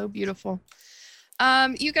world. It's so beautiful.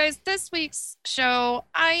 You guys, this week's show,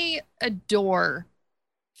 I adore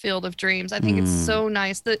Field of Dreams. I think it's so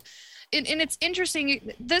nice that, and it's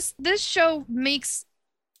interesting. This show makes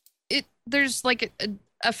it. There's like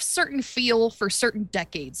a certain feel for certain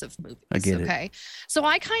decades of movies. I get it. So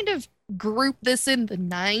I kind of group this in the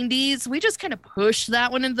 90s. We just kind of push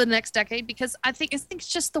that one into the next decade because I think it's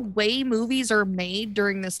just the way movies are made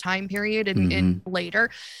during this time period and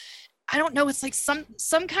later. I don't know. It's like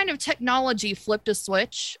some kind of technology flipped a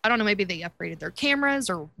switch. I don't know. Maybe they upgraded their cameras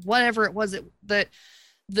or whatever it was. That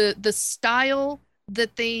the style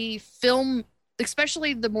that they film,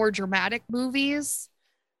 especially the more dramatic movies,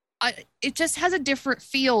 it just has a different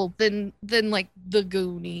feel than like The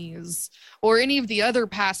Goonies or any of the other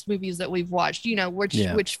past movies that we've watched.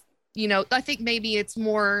 Which I think maybe it's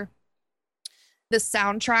more the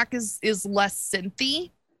soundtrack is less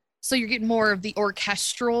synthy. So you're getting more of the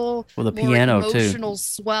orchestral, the more piano emotional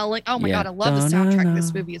swelling. Oh my God, I love the soundtrack of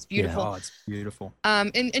this movie. It's beautiful. Yeah, oh, it's beautiful.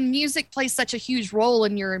 And music plays such a huge role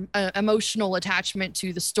in your emotional attachment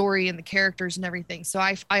to the story and the characters and everything. So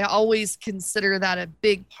I always consider that a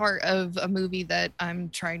big part of a movie that I'm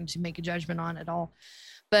trying to make a judgment on at all.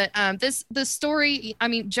 But the story, I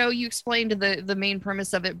mean, Joe, you explained the main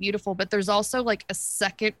premise of it, beautiful. But there's also like a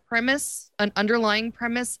second premise, an underlying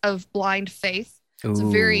premise of blind faith. It's a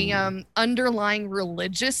very underlying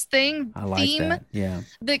religious theme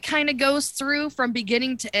that kind of goes through from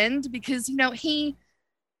beginning to end because, he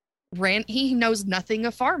knows nothing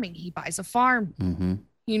of farming. He buys a farm.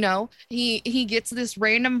 He gets this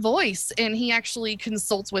random voice and he actually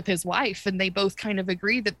consults with his wife and they both kind of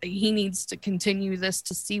agree that he needs to continue this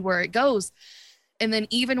to see where it goes. And then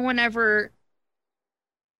even whenever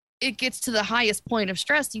it gets to the highest point of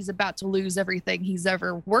stress, he's about to lose everything he's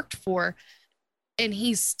ever worked for. And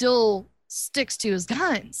he still sticks to his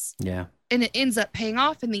guns. Yeah. And it ends up paying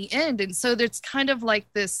off in the end. And so there's kind of like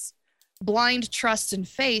this blind trust and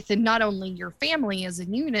faith in not only your family as a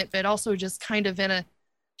unit, but also just kind of in a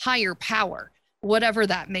higher power, whatever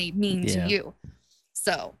that may mean to you.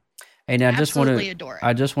 So and I just want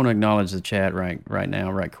to acknowledge the chat right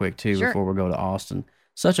now, right quick too, before we go to Austin.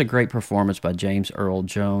 Such a great performance by James Earl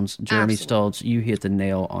Jones. Jeremy Stoltz, you hit the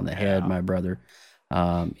nail on the head, my brother.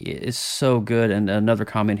 It's so good. And another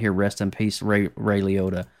comment here, rest in peace, Ray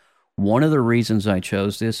Liotta. One of the reasons I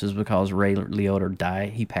chose this is because Ray Liotta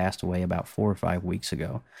died. He passed away about 4 or 5 weeks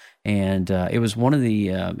ago. And it was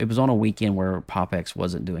it was on a weekend where PopX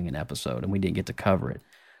wasn't doing an episode and we didn't get to cover it.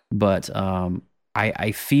 But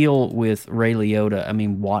I feel with Ray Liotta, I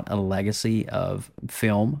mean, what a legacy of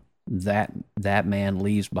film that man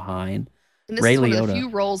leaves behind. And this is one of the few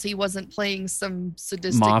roles he wasn't playing some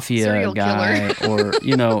sadistic mafia serial guy, killer.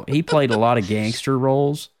 or he played a lot of gangster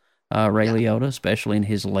roles. Ray Liotta, especially in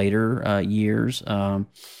his later years.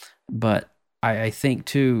 But I think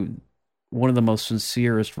too, one of the most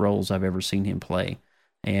sincerest roles I've ever seen him play,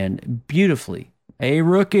 and beautifully, a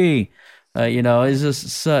rookie. Is just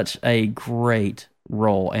such a great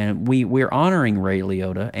role, and we're honoring Ray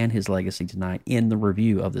Liotta and his legacy tonight in the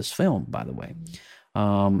review of this film, by the way.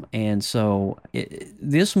 And so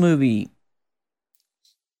this movie,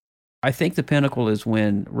 I think the pinnacle is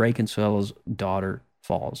when Ray Kinsella's daughter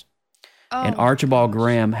falls. And Archibald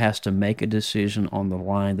Graham has to make a decision on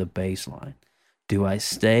the baseline. Do I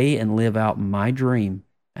stay and live out my dream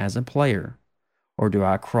as a player, or do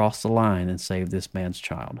I cross the line and save this man's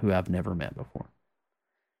child who I've never met before?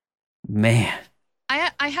 Man.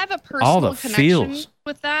 I have a personal connection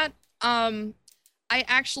with that. I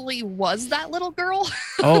actually was that little girl.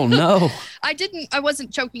 Oh, no. I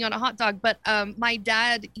wasn't choking on a hot dog, but my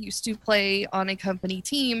dad used to play on a company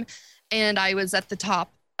team, and I was at the top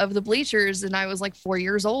of the bleachers, and I was like 4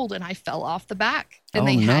 years old, and I fell off the back, and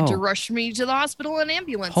they had to rush me to the hospital in an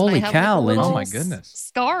ambulance. Holy and I have cow, like a Lindsay. Oh my goodness.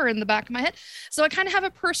 scar in the back of my head. So I kind of have a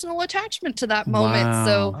personal attachment to that moment.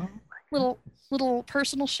 Wow. So little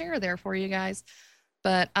personal share there for you guys.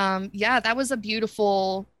 But that was a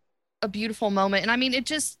beautiful moment. And I mean, it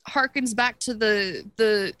just harkens back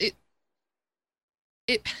to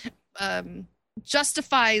it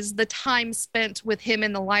justifies the time spent with him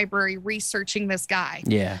in the library researching this guy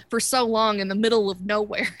for so long in the middle of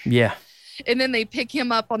nowhere. Yeah. and then they pick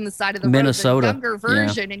him up on the side of the Minnesota. road, the younger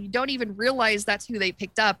version, and you don't even realize that's who they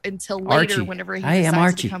picked up until later. Archie. Whenever he Hey, I'm decides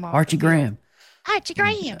Archie. to come off Archie the field. Graham. Archie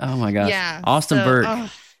Graham. Oh my gosh. Yeah, Austin so, Burke.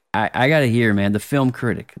 oh. I got to hear, man, the film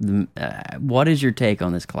critic. What is your take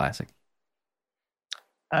on this classic?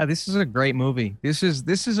 This is a great movie. This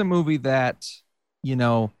is a movie that,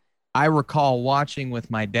 I recall watching with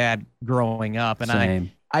my dad growing up, and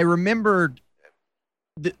Same. I remembered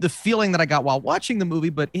the feeling that I got while watching the movie,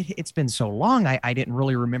 but it's been so long, I didn't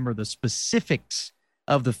really remember the specifics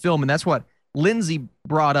of the film, and that's what Lindsay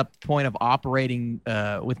brought up, the point of operating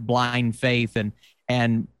with blind faith,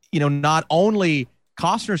 and not only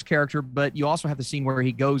Costner's character, but you also have the scene where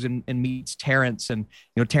he goes and meets Terrence, and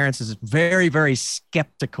Terrence is very, very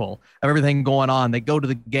skeptical of everything going on. They go to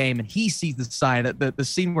the game, and he sees the sign. The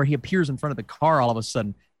scene where he appears in front of the car all of a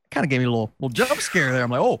sudden kind of gave me a little jump scare there. I'm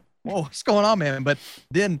like, oh, whoa, what's going on, man? But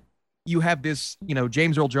then you have this,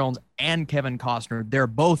 James Earl Jones and Kevin Costner. They're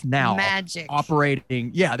both now Magic. operating.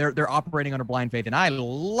 Yeah, they're operating under blind faith, and I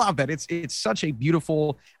love that. It's such a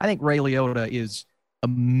beautiful. I think Ray Liotta is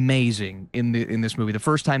amazing in this movie. The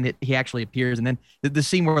first time that he actually appears, and then the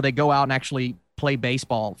scene where they go out and actually play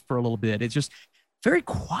baseball for a little bit. It's just very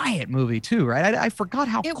quiet movie too, right? I forgot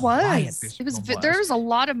how It quiet was. this It was. film There was a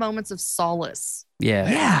lot of moments of solace.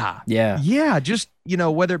 Yeah. Yeah. Just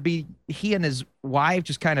whether it be he and his wife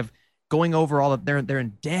just kind of going over all of they're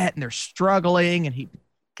in debt and they're struggling, and he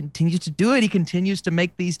continues to do it. He continues to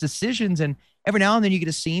make these decisions, and every now and then you get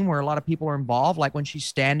a scene where a lot of people are involved, like when she's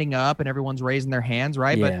standing up and everyone's raising their hands,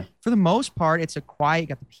 right? Yeah. But for the most part, it's a quiet. You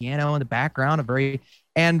got the piano in the background,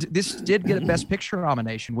 and this did get a Best Picture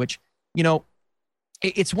nomination, which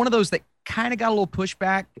it's one of those that kind of got a little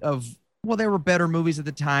pushback of, well, there were better movies at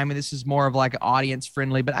the time, and this is more of like audience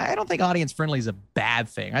friendly. But I don't think audience friendly is a bad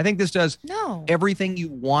thing. I think this does everything you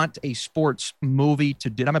want a sports movie to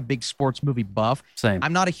do. I'm a big sports movie buff. Same.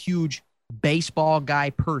 I'm not a huge baseball guy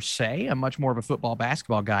per se. I'm much more of a football,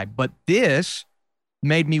 basketball guy. But this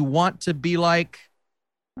made me want to be like,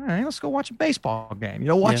 all right, let's go watch a baseball game.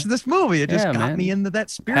 Watch this movie. It just got me into that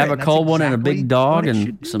spirit. Have a cold one and a big dog what it and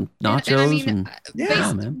should do. some nachos.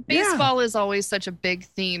 And baseball is always such a big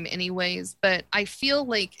theme anyways, but I feel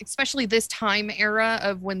like, especially this time era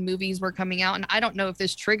of when movies were coming out, and I don't know if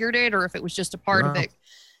this triggered it or if it was just a part of it,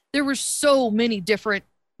 there were so many different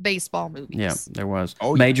baseball movies. Yeah, there was.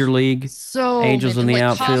 Oh, Major League, So Angels in many, the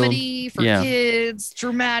like Outfield. comedy for kids,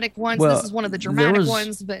 dramatic ones. Well, This is one of the there dramatic was-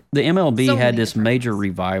 ones, but The MLB so had many this different major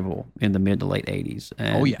revival in the mid to late 80s.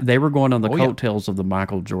 And Oh, yeah. they were going on the Oh, yeah. coattails of the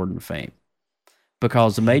Michael Jordan fame.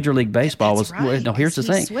 Because the Major League Baseball That's was, well, right, no, here's the he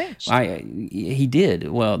thing. switched. He did.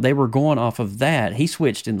 Well, they were going off of that. He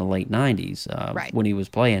switched in the late 90s Right. when he was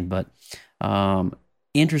playing. But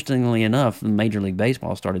interestingly enough, Major League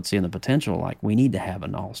Baseball started seeing the potential, like, we need to have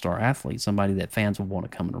an all-star athlete, somebody that fans will want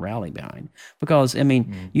to come and rally behind. Because, I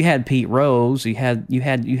mean, you had Pete Rose, you had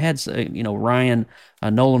Ryan,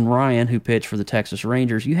 Nolan Ryan, who pitched for the Texas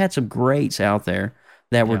Rangers. You had some greats out there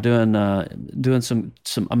that were doing some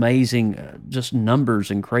amazing just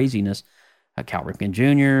numbers and craziness. Cal Ripken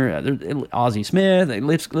Jr., Ozzie Smith, the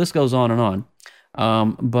list goes on and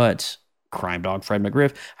on. But Crime Dog Fred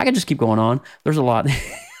McGriff, I could just keep going on. There's a lot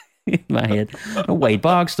in my head. Wade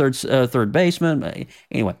Boggs, third baseman.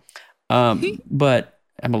 Anyway, but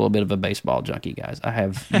I'm a little bit of a baseball junkie, guys.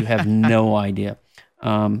 You have no idea.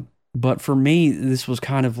 But for me, this was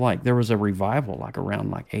kind of like there was a revival like around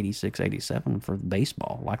like 86, 87 for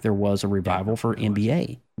baseball, like there was a revival for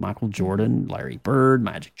NBA. Michael Jordan, Larry Bird,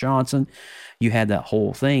 Magic Johnson. You had that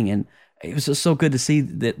whole thing. And it was just so good to see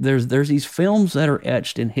that there's these films that are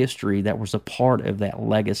etched in history that was a part of that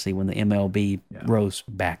legacy when the MLB rose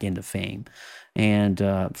back into fame. And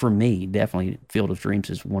for me, definitely Field of Dreams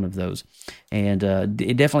is one of those. And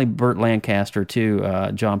it definitely Burt Lancaster, too.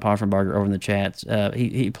 John Poffenbarger over in the chats.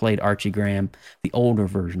 He played Archie Graham, the older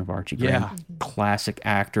version of Archie Graham. Yeah. Classic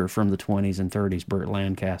actor from the 20s and 30s, Burt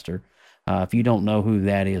Lancaster. If you don't know who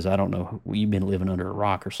that is, I don't know. You've been living under a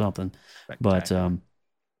rock or something. But,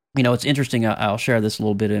 it's interesting. I'll share this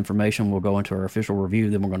little bit of information. We'll go into our official review.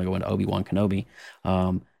 Then we're going to go into Obi-Wan Kenobi.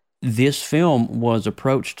 This film was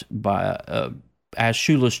approached by, as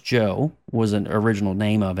Shoeless Joe was an original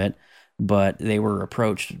name of it, but they were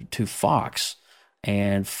approached to Fox,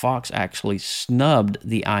 and Fox actually snubbed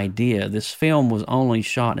the idea. This film was only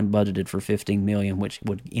shot and budgeted for $15 million, which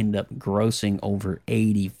would end up grossing over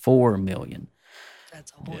 $84 million.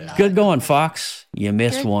 that's a whole lot. Good going, Fox. You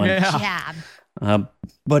missed Good one. job.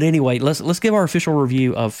 But anyway, let's give our official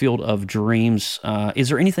review of Field of Dreams. Is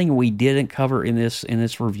there anything we didn't cover in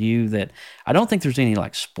this review that I don't think there's any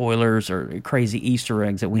like spoilers or crazy Easter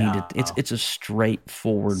eggs that we need to? It's a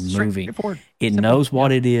straightforward movie. It knows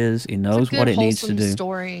what it is. It knows what it needs to do.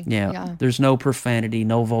 Story. Yeah. There's no profanity,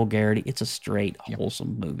 no vulgarity. It's a straight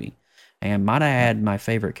wholesome movie. And might I add, my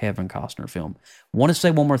favorite Kevin Costner film. Want to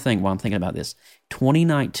say one more thing while I'm thinking about this.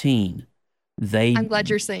 2019. I'm glad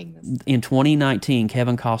you're saying this. In 2019,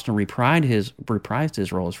 Kevin Costner reprised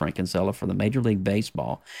his role as Frank Kinsella for the Major League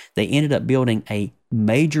Baseball. They ended up building a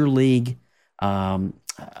Major League, what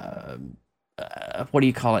do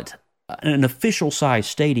you call it? An official size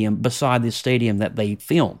stadium beside the stadium that they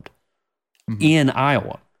filmed in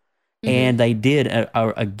Iowa. And they did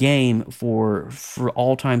a game for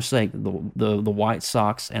all time's sake, the White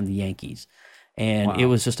Sox and the Yankees. And it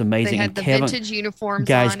was just amazing. They had the vintage uniforms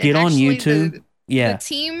guys, on. get on YouTube. The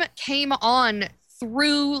team came on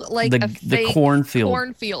through like a fake the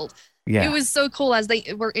cornfield. Yeah. It was so cool. As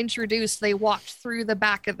they were introduced, they walked through the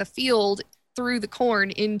back of the field, through the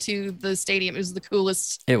corn into the stadium. It was the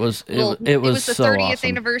coolest. It was the so 30th awesome.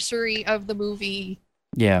 Anniversary of the movie.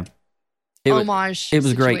 Yeah. Homage. It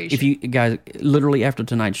was great. If you guys, literally after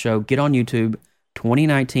tonight's show, get on YouTube,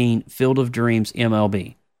 2019 Field of Dreams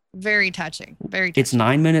MLB. Very touching. Very touching. It's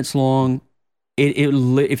 9 minutes long.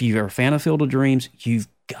 If you're a fan of Field of Dreams, you've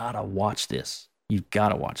got to watch this. You've got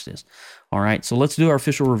to watch this. All right, so let's do our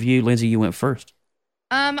official review. Lindsay, you went first.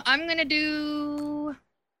 I'm going to do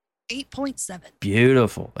 8.7.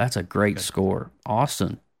 Beautiful. That's a great score.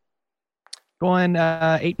 Austin. Going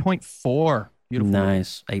 8.4. Beautiful.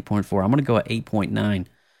 Nice. 8.4. I'm going to go at 8.9.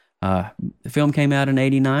 The film came out in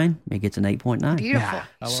 89. It gets an 8.9. Beautiful.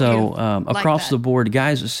 So across the board,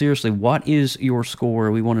 guys, seriously, what is your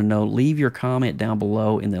score? We want to know. Leave your comment down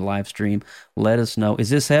below in the live stream. Let us know. Is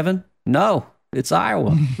this heaven? No, it's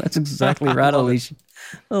Iowa. That's exactly right, Alicia.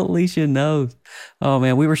 Alicia knows. Oh,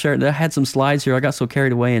 man, we were sharing. I had some slides here. I got so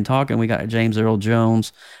carried away in talking. We got James Earl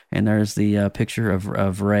Jones, and there's the picture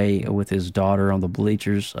of Ray with his daughter on the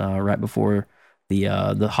bleachers right before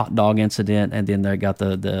the hot dog incident, and then they got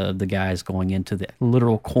the guys going into the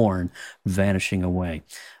literal corn, vanishing away.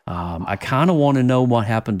 I kind of want to know what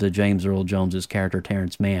happened to James Earl Jones's character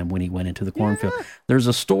Terrence Mann when he went into the cornfield. There's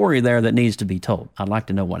a story there that needs to be told. I'd like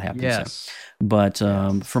to know what happened. Yes. But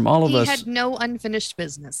from all of us, he had no unfinished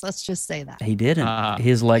business. Let's just say that he didn't.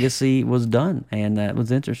 His legacy was done, and that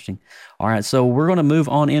was interesting. All right, so we're going to move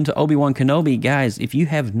on into Obi-Wan Kenobi, guys. If you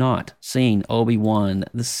have not seen Obi-Wan,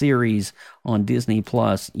 the series on Disney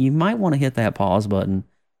Plus, you might want to hit that pause button.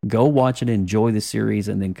 Go watch it, enjoy the series,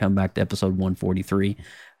 and then come back to episode 143.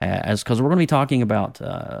 Because we're going to be talking about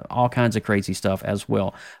all kinds of crazy stuff as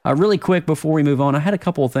well. Really quick before we move on, I had a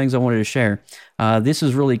couple of things I wanted to share. This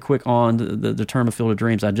is really quick on the term of Field of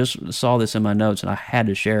Dreams. I just saw this in my notes and I had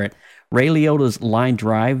to share it. Ray Liotta's line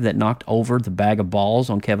drive that knocked over the bag of balls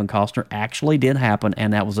on Kevin Costner actually did happen,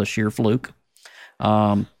 and that was a sheer fluke.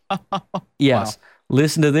 Yes. Wow.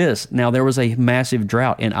 Listen to this. Now, there was a massive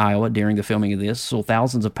drought in Iowa during the filming of this, so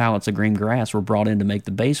thousands of pallets of green grass were brought in to make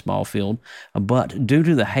the baseball field. But due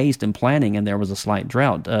to the haste and planning, and there was a slight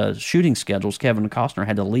drought, shooting schedules, Kevin Costner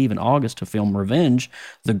had to leave in August to film Revenge.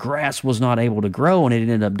 The grass was not able to grow, and it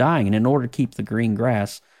ended up dying. And in order to keep the green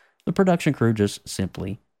grass, the production crew just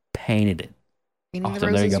simply painted it. Painting the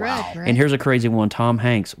roses red, right? And here's a crazy one. Tom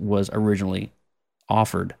Hanks was originally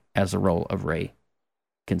offered as the role of Ray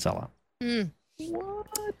Kinsella. What?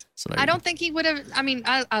 So I don't think he would have. I mean,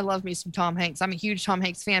 I love me some Tom Hanks. I'm a huge Tom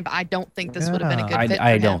Hanks fan, but I don't think this would have been a good fit.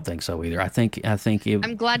 I don't think so either. I think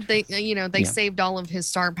I'm glad they saved all of his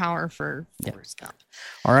star power for Forrest Gump.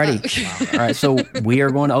 Alrighty. All right. So we are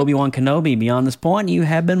going to Obi-Wan Kenobi. Beyond this point, you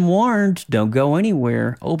have been warned. Don't go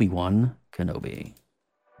anywhere. Obi-Wan Kenobi.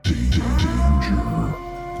 Danger.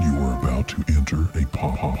 You are about to enter a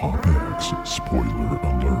PopX spoiler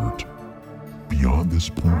alert. Beyond this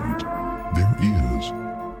point, there is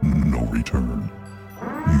no return.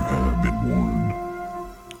 You have been warned.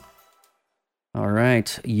 All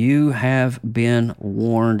right. You have been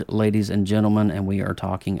warned, ladies and gentlemen, and we are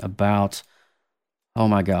talking about, oh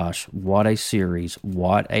my gosh, what a series,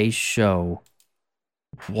 what a show,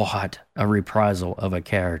 what a reprisal of a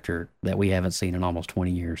character that we haven't seen in almost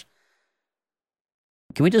 20 years.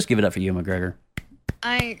 Can we just give it up for Ewan McGregor?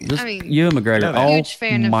 I mean, Ewan McGregor. Huge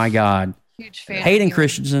fan my God. Huge fan. Hayden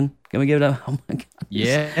Christensen. Can we give it up? Oh my God.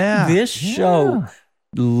 Yeah. This show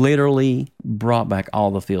literally brought back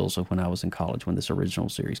all the feels of when I was in college when this original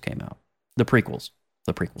series came out. The prequels.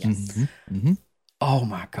 Yes. Oh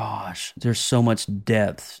my gosh. There's so much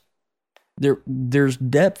depth there's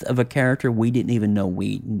depth of a character we didn't even know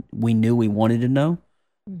we knew we wanted to know,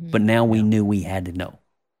 but now we knew we had to know.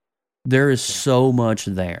 There is so much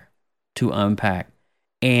there to unpack.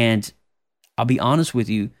 And I'll be honest with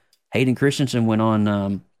you, Hayden Christensen went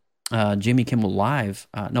on Jimmy Kimmel Live.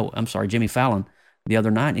 Jimmy Fallon the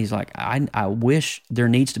other night. And he's like, I wish there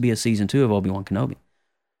needs to be a season 2 of Obi-Wan Kenobi.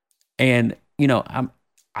 And,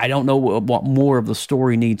 I don't know what more of the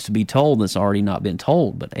story needs to be told that's already not been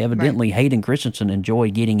told, but evidently Hayden Christensen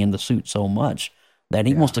enjoyed getting in the suit so much that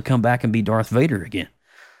he wants to come back and be Darth Vader again.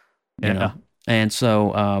 You know? And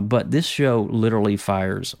so, but this show literally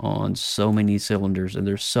fires on so many cylinders, and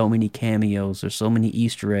there's so many cameos, there's so many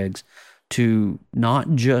Easter eggs to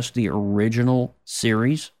not just the original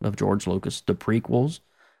series of George Lucas, the prequels,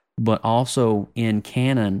 but also in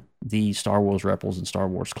canon, the Star Wars Rebels and Star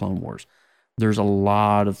Wars Clone Wars. There's a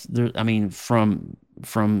lot of, from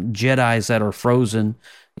Jedis that are frozen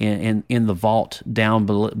in the vault down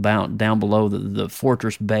below the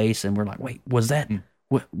fortress base, and we're like, wait, was that?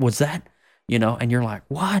 Was that? And you're like,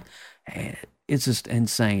 what? And it's just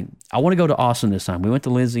insane. I want to go to Austin this time. We went to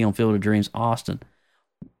Lindsay on Field of Dreams, Austin.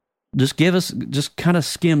 Just kind of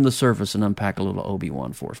skim the surface and unpack a little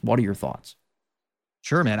Obi-Wan for us. What are your thoughts?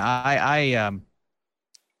 Sure, man. I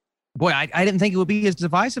didn't think it would be as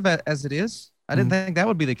divisive as it is. I didn't think that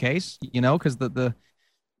would be the case, because the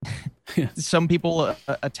some people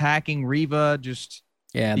attacking Reva just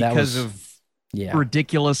because of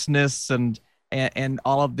ridiculousness and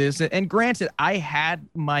all of this. And granted, I had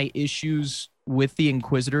my issues with the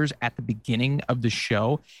Inquisitors at the beginning of the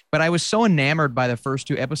show, but I was so enamored by the first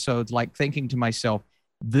 2 episodes, like thinking to myself,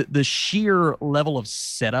 the sheer level of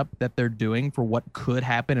setup that they're doing for what could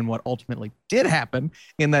happen and what ultimately did happen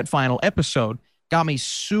in that final episode got me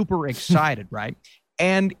super excited, right?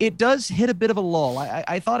 And it does hit a bit of a lull.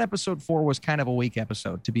 I thought episode 4 was kind of a weak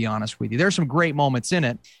episode, to be honest with you. There's some great moments in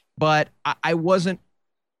it, but I wasn't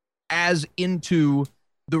as into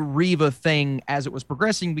the Reva thing as it was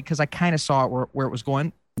progressing because I kind of saw it where it was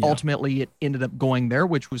going. Yeah. Ultimately, it ended up going there,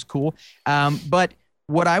 which was cool. But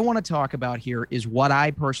what I want to talk about here is what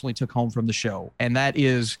I personally took home from the show, and that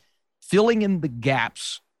is filling in the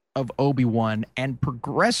gaps of Obi-Wan and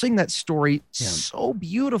progressing that story so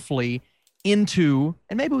beautifully into,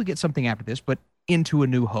 and maybe we get something after this, but into A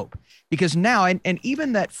New Hope. Because now, and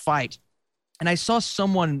even that fight, and I saw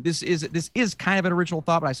someone, this is kind of an original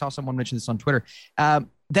thought, but I saw someone mention this on Twitter,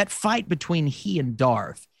 that fight between he and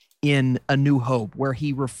Darth in A New Hope, where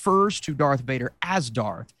he refers to Darth Vader as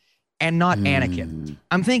Darth and not Anakin.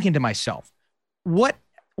 I'm thinking to myself,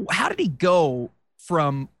 how did he go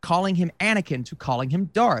from calling him Anakin to calling him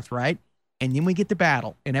Darth, right? And then we get the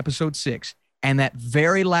battle in episode 6. And that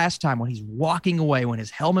very last time when he's walking away, when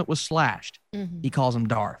his helmet was slashed, he calls him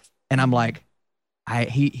Darth. And I'm like,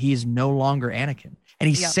 he is no longer Anakin. And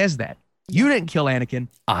he says that. You didn't kill Anakin.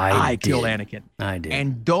 I killed Anakin. I did.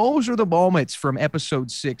 And those are the moments from episode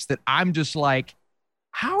 6 that I'm just like,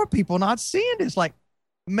 how are people not seeing this? Like,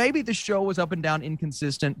 maybe the show was up and down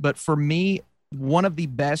inconsistent, but for me, one of the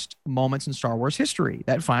best moments in Star Wars history,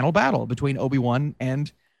 that final battle between Obi-Wan and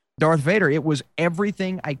Darth Vader. It was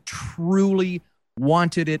everything I truly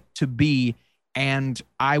wanted it to be, and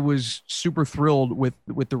I was super thrilled with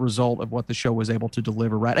the result of what the show was able to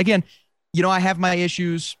deliver. Right? Again, I have my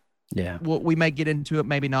issues. Yeah, we may get into it,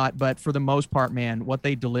 maybe not, but for the most part, man, what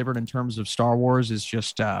they delivered in terms of Star Wars is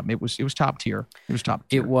just it was top tier. It was top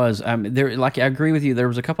tier. It was. There, like, I agree with you. There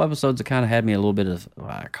was a couple episodes that kind of had me a little bit of,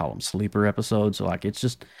 I call them sleeper episodes. So like, it's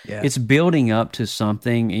just it's building up to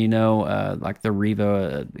something, like the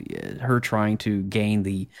Reva, her trying to gain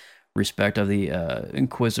the respect of the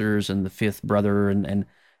Inquisitors and the Fifth Brother and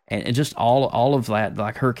just all of that,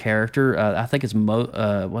 like her character. I think it's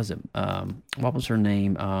what was her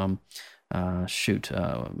name? I'm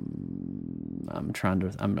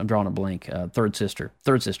drawing a blank. Third sister.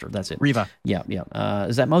 That's it. Reva. Yeah.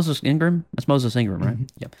 Is that Moses Ingram? That's Moses Ingram, right?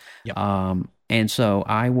 Yep. And so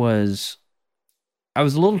I was a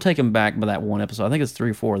little taken back by that one episode. I think it's 3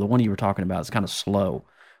 or 4. The one you were talking about is kind of slow,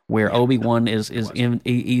 where Obi-Wan he's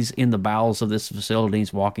in the bowels of this facility,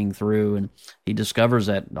 he's walking through, and he discovers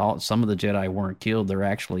that some of the Jedi weren't killed. They're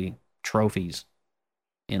actually trophies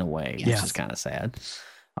in a way, which is kind of sad.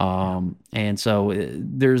 And so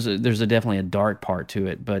there's definitely a dark part to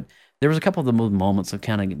it, but there was a couple of the moments that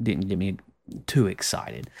kind of didn't get me too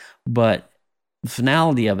excited. But the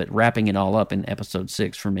finality of it, wrapping it all up in episode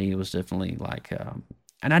 6 for me, was definitely like,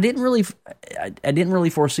 and I didn't really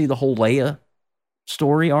foresee the whole Leia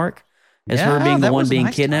story arc as her being the one being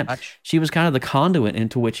kidnapped. She was kind of the conduit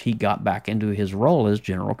into which he got back into his role as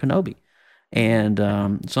General Kenobi,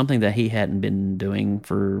 and something that he hadn't been doing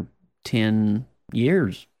for 10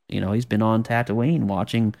 years. He's been on Tatooine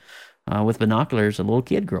watching with binoculars a little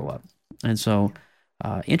kid grow up. And so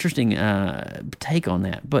interesting take on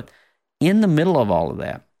that. But in the middle of all of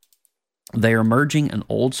that, they are merging an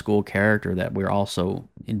old school character that we're also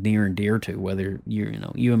near and dear to, whether Ewan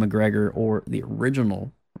McGregor or the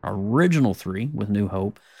original three with New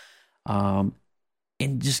Hope, and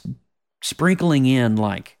just sprinkling in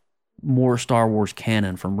like more Star Wars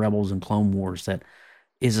canon from Rebels and Clone Wars. That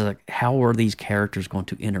is how are these characters going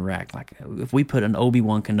to interact? Like if we put an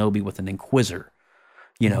Obi-Wan Kenobi with an Inquisitor,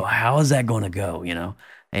 how is that going to go?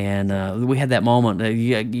 And we had that moment.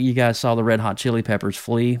 You guys saw the Red Hot Chili Peppers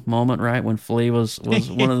Flea moment, right? When Flea was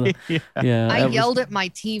one of the I yelled at my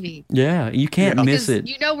TV. Yeah, you can't miss it.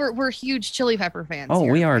 We're huge Chili Pepper fans. Oh,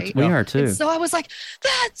 here, we are. Right? We are too. And so I was like,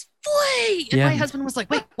 "That's Flea," and my husband was like,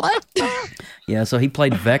 "Wait, what?" Yeah, so he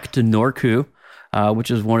played Vecta Norku,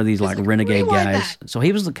 which is one of these like renegade guys. So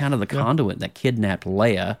he was the conduit that kidnapped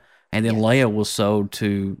Leia, and then Leia was sold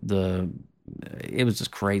to the. It was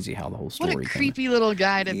just crazy how the whole story. What a creepy little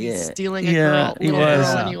guy to be stealing a girl. He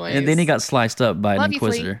was. Anyways. And then he got sliced up by love an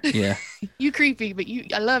Inquisitor. Yeah, you creepy, but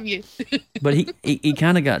I love you. But he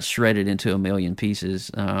kind of got shredded into a million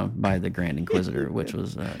pieces by the Grand Inquisitor, which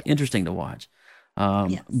was interesting to watch.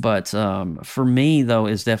 But for me though,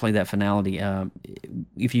 is definitely that finality.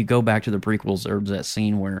 If you go back to the prequels, there's that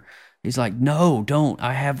scene where he's like, "No, don't!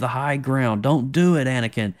 I have the high ground. Don't do it,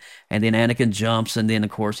 Anakin." And then Anakin jumps, and then of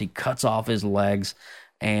course he cuts off his legs,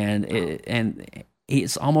 and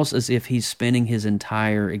it's almost as if he's spending his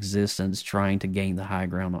entire existence trying to gain the high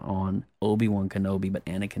ground on Obi-Wan Kenobi, but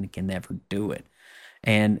Anakin can never do it.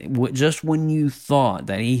 And just when you thought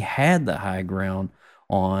that he had the high ground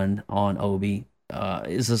on Obi,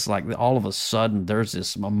 it's just like all of a sudden there's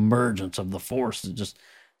this emergence of the Force that just.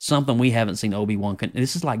 Something we haven't seen Obi-Wan.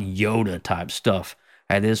 This is like Yoda type stuff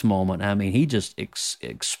at this moment. I mean, he just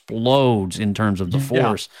explodes in terms of the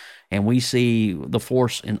Force, and we see the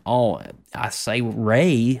Force in all. I say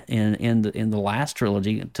Rey in the last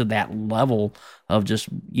trilogy to that level of just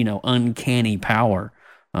uncanny power,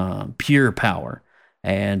 pure power,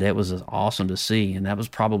 and it was awesome to see. And that was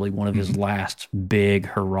probably one of his last big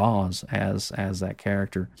hurrahs as that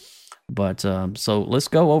character. But so let's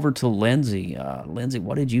go over to Lindsay. Lindsay,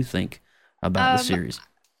 what did you think about the series?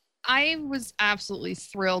 I was absolutely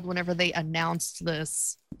thrilled whenever they announced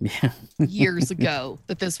this years ago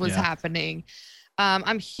that this was happening.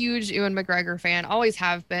 I'm a huge Ewan McGregor fan, always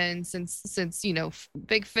have been since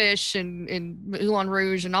Big Fish and Moulin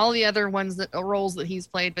Rouge and all the other roles that he's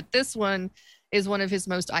played. But this one is one of his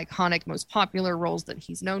most iconic, most popular roles that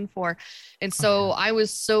he's known for. And so I was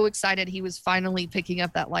so excited he was finally picking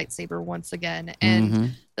up that lightsaber once again.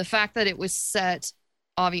 And the fact that it was set,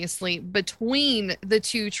 obviously, between the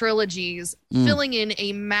two trilogies, filling in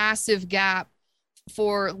a massive gap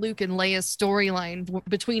for Luke and Leia's storyline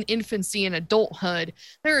between infancy and adulthood.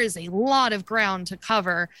 There is a lot of ground to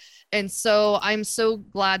cover. And so I'm so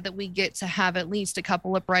glad that we get to have at least a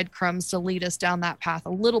couple of breadcrumbs to lead us down that path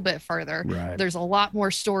a little bit further. Right. There's a lot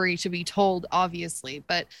more story to be told, obviously,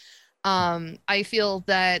 but I feel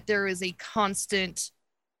that there is a constant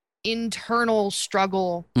internal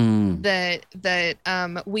struggle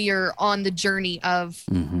that we are on the journey of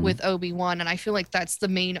with Obi-Wan. And I feel like that's the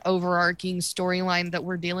main overarching storyline that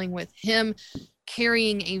we're dealing with, him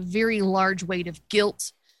carrying a very large weight of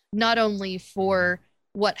guilt, not only for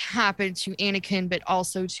what happened to Anakin, but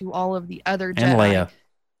also to all of the other Jedi.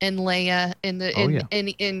 And Leia and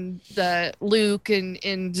the Luke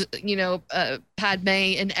and Padme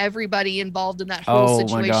and everybody involved in that whole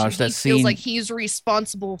situation. Oh my gosh, that scene feels like he's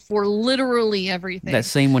responsible for literally everything. That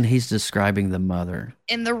scene when he's describing the mother.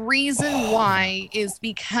 And the reason why is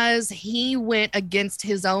because he went against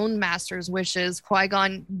his own master's wishes.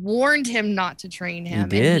 Qui-Gon warned him not to train him,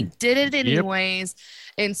 and he did it anyways.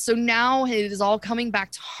 And so now it is all coming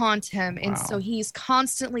back to haunt him. And so he's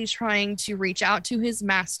constantly trying to reach out to his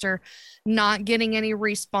master, not getting any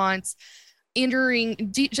response,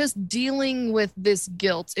 just dealing with this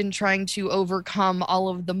guilt and trying to overcome all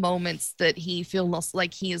of the moments that he feels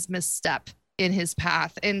like he has misstep in his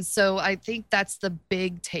path. And so I think that's the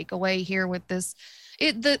big takeaway here with this.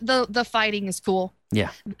 The fighting is cool.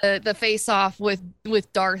 Yeah. The face off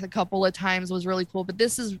with Darth a couple of times was really cool, but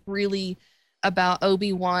this is really about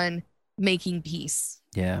Obi-Wan making peace.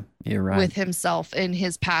 Yeah, you're right. With himself and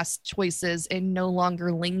his past choices, and no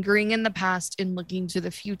longer lingering in the past and looking to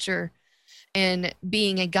the future, and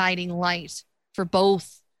being a guiding light for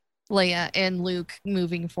both Leia and Luke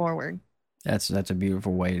moving forward. That's a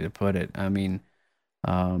beautiful way to put it. I mean,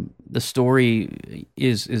 the story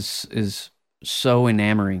is so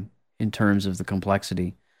enamoring in terms of the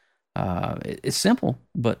complexity It's simple,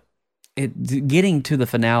 but getting to the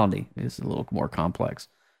finality is a little more complex.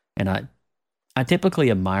 And I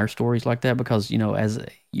typically admire stories like that because, as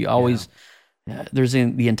you always, there's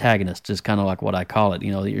the antagonist is kind of like what I call it.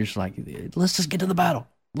 You're just like, let's just get to the battle.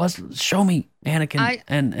 Let's show me Anakin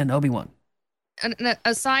and Obi-Wan. And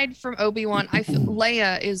aside from Obi-Wan, I feel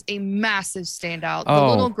Leia is a massive standout. The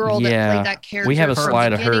little girl that played that character. We have a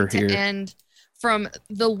slide of her here. And from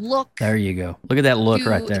the look. There you go. Look at that look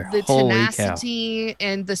right there. The Holy tenacity cow.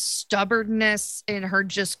 and the stubbornness and her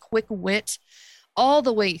just quick wit all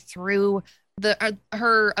the way through.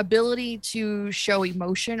 Her ability to show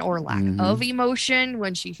emotion or lack of emotion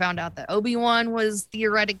when she found out that Obi-Wan was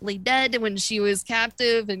theoretically dead, when she was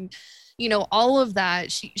captive, and all of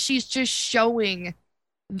that. She's just showing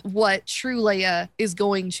what true Leia is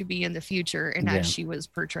going to be in the future, and as she was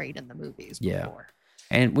portrayed in the movies before.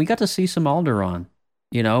 And we got to see some Alderaan,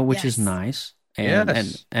 which is nice.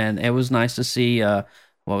 And it was nice to see what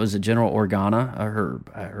was it, General Organa,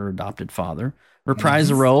 her adopted father, reprise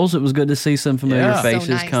the roles. It was good to see some familiar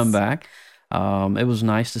faces come back. It was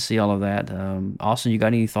nice to see all of that. Austin, you got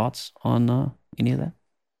any thoughts on any of that?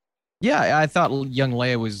 Yeah, I thought young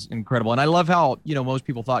Leia was incredible. And I love how, most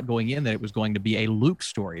people thought going in that it was going to be a Luke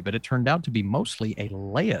story, but it turned out to be mostly a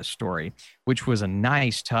Leia story, which was a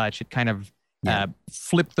nice touch. It kind of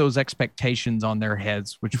flipped those expectations on their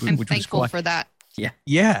heads, which I'm was thankful cool. for that.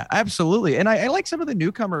 Yeah, absolutely. And I like some of the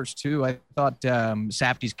newcomers too. I thought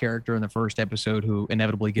Safdie's character in the first episode, who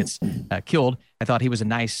inevitably gets killed, I thought he was a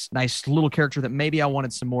nice little character that maybe I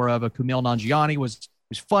wanted some more of. Kumail Nanjiani was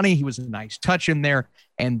funny. He was a nice touch in there.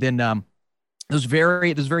 And then those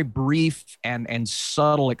very brief and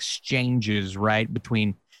subtle exchanges, right,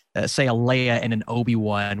 between say a Leia and an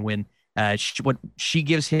Obi-Wan when she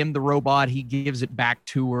gives him the robot, he gives it back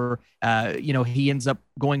to her. He ends up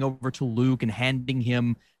going over to Luke and handing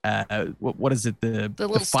him what is it, the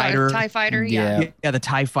little fighter, TIE fighter, the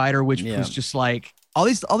TIE fighter, which was just like all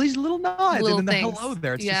these little nods little and then things. the hello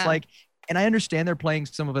there. It's just like, and I understand they're playing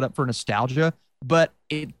some of it up for nostalgia, but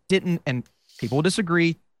it didn't. And people will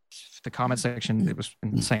disagree. The comment section, it was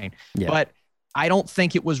insane, but I don't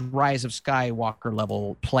think it was Rise of Skywalker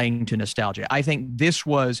level playing to nostalgia. I think this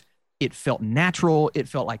was. It felt natural. It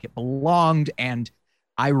felt like it belonged. And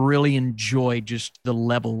I really enjoyed just the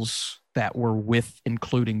levels that were with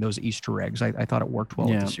including those Easter eggs. I thought it worked well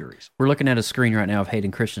with the series. We're looking at a screen right now of Hayden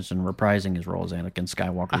Christensen reprising his role as Anakin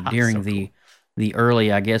Skywalker during the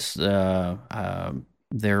early, I guess, they're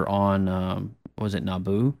on, was it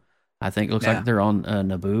Naboo? I think it looks like they're on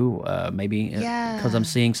Naboo, maybe because I'm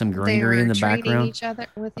seeing some greenery in the background. Each other.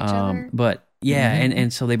 But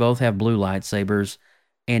and so they both have blue lightsabers.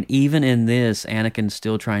 And even in this, Anakin's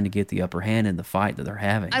still trying to get the upper hand in the fight that they're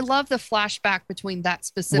having. I love the flashback between that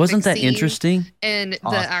specific Wasn't that scene interesting? and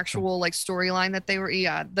the actual storyline that they were.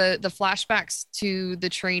 The flashbacks to the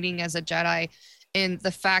training as a Jedi and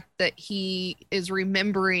the fact that he is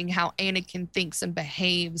remembering how Anakin thinks and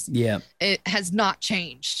behaves. Yeah, it has not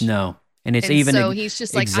changed. No. And it's even so he's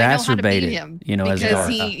just like, I know how to beat him, because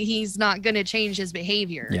he's not going to change his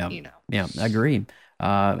behavior. Yeah, I agree.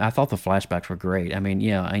 I thought the flashbacks were great. I mean,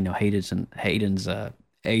 I know Hayden's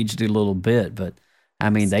aged a little bit, but I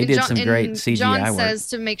mean, they did some great CGI John work. says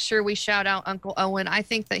to make sure we shout out Uncle Owen. I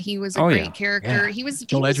think that he was a great character. He was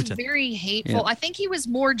very hateful. Yeah. I think he was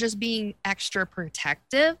more just being extra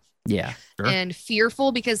protective. Yeah, sure. And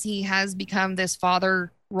fearful because he has become this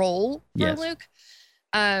father role for Luke.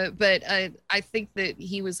 But I think that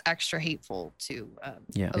he was extra hateful to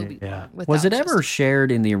Obi-Wan. Was it ever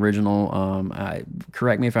shared in the original?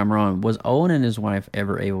 Correct me if I'm wrong. Was Owen and his wife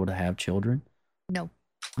ever able to have children? No.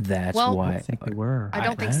 That's why I think they were. I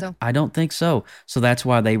don't think so. I don't think so. So that's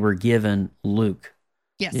why they were given Luke.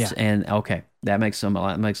 Yes. Yeah. And okay, that makes a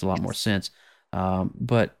lot more sense.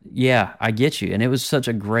 But yeah, I get you. And it was such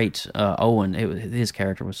a great Owen. His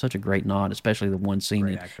character was such a great nod, especially the one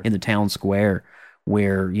scene in the town square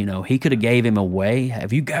where he could have gave him away.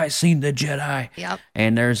 Have you guys seen the Jedi? Yep.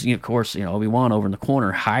 And there's of course Obi-Wan over in the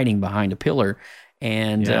corner hiding behind a pillar,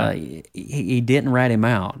 and he didn't rat him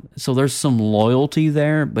out. So there's some loyalty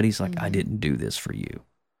there, but he's like, I didn't do this for you.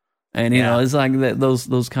 And it's like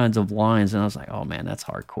those kinds of lines, and I was like, oh man, that's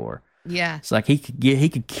hardcore. Yeah. It's like he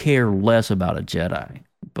could care less about a Jedi,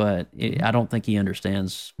 but I don't think he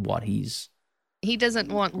understands what he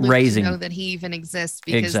doesn't want Luke to know that he even exists,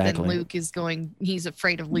 because then Luke is he's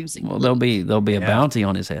afraid of losing. Well, Luke. there'll be a bounty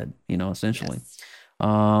on his head, essentially.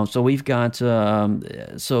 Yes. So we've got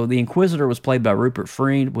so the Inquisitor was played by Rupert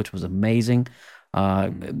Friend, which was amazing.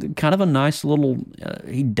 Kind of a nice little.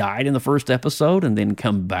 He died in the first episode and then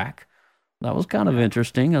come back That was kind of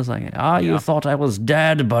interesting. I was like, you thought I was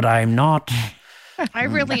dead, but I'm not. I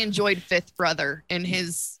really enjoyed Fifth Brother and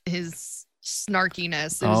his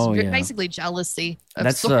snarkiness. It was basically jealousy of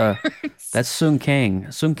That's Sung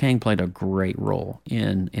Kang. Sung Kang played a great role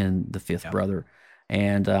in the Fifth Brother.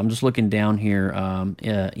 And I'm just looking down here.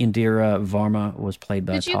 Indira Varma was played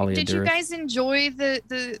by Talia Did Durrett. you guys enjoy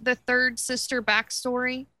the third sister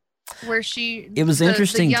backstory, where It was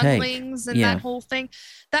interesting. The younglings and that whole thing.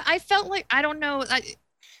 That I felt like, I don't know.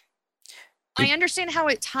 I understand how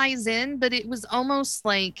it ties in, but it was almost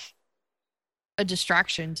like a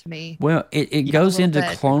distraction to me. Well, it goes into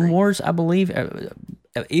Clone Wars, I believe.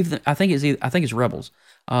 I think it's Rebels,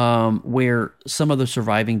 where some of the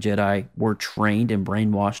surviving Jedi were trained and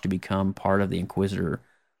brainwashed to become part of the Inquisitor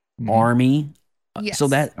army. Yes. So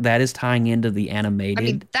that is tying into the animated. I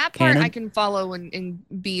mean, that part canon. I can follow and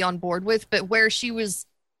be on board with, but where she was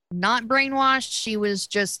not brainwashed, she was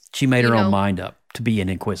just she made her own mind up to be an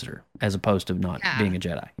Inquisitor as opposed to not being a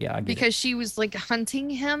Jedi. Yeah, I get because she was like hunting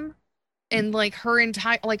him. And like her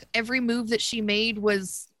entire, like every move that she made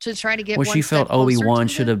was to try to get. Well, one she step felt Obi-Wan closer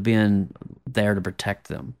should to have been there to protect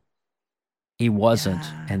them. He wasn't,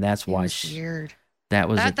 and that's why weird. That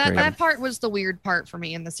was that part was the weird part for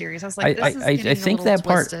me in the series. I was like, this is getting I think a that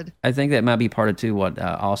little twisted. part. I think that might be part of too what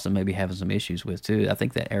Austin may be having some issues with too. I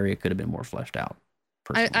think that area could have been more fleshed out.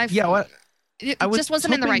 It just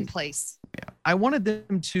wasn't in the right place. Yeah, I wanted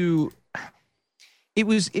them to. It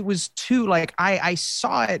was too like I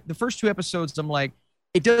saw it the first two episodes. I'm like,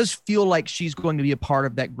 it does feel like she's going to be a part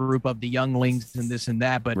of that group of the younglings and this and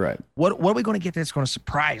that. But what are we going to get that's going to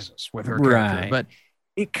surprise us with her character? But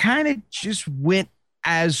it kind of just went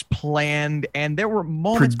as planned, and there were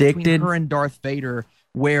moments between her and Darth Vader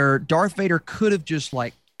where Darth Vader could have just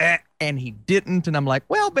like, and he didn't, and I'm like,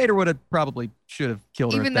 well, Vader should have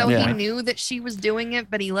killed her. Even though he knew that she was doing it,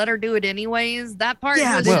 but he let her do it anyways. That part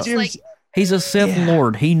was just like. He's a Sith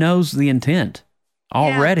Lord. He knows the intent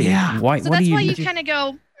already. Yeah. Why? So what that's do why you you kind of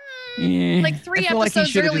go, like 3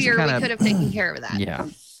 episodes earlier, we could have taken care of that. Yeah.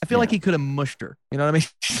 I feel like he could have mushed her. You know what I mean?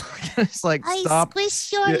 It's like, stop. I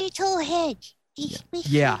squish your little head.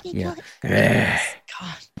 Yeah.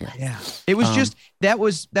 It was just that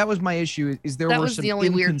was my issue. Is there were some the only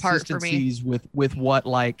weird part for me with what,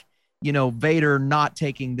 like, you know, Vader not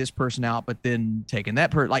taking this person out, but then taking that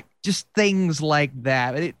person, like just things like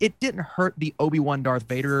that. It didn't hurt the Obi-Wan Darth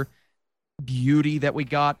Vader beauty that we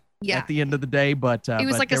got at the end of the day, but it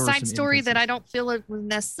was like a side story that I don't feel it was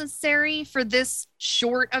necessary for this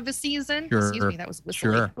short of a season. Sure. Excuse me, that was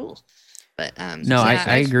whistling. Cool. But no,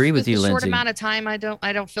 I agree with you, Lindsay. Short amount of time, I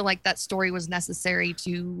don't feel like that story was necessary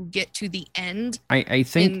to get to the end. I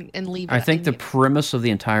think and leave it. I think the premise of the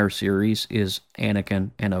entire series is Anakin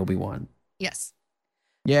and Obi-Wan. Yes.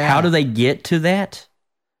 Yeah. How do they get to that?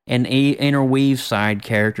 And interweave side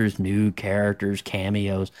characters, new characters,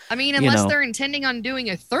 cameos. I mean, unless they're intending on doing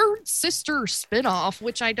a third sister spinoff,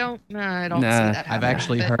 which I don't see that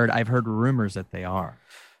happening. I've heard rumors that they are.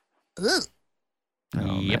 Ugh.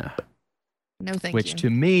 Oh, yep. No, thank you. Which to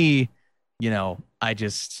me, you know, I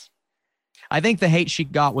think the hate she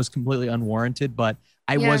got was completely unwarranted, but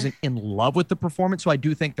I wasn't in love with the performance. So I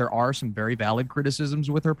do think there are some very valid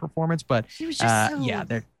criticisms with her performance, but she was just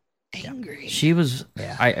they're angry. She was,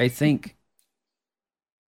 I think,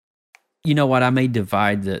 you know what? I may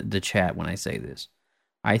divide the chat when I say this.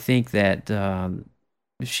 I think that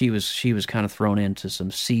she was kind of thrown into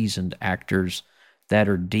some seasoned actors that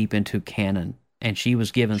are deep into canon. And she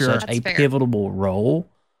was given such a pivotal role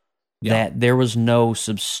that there was no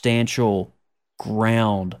substantial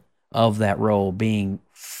ground of that role being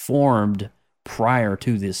formed prior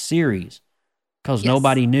to this series, because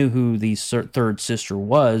nobody knew who the third sister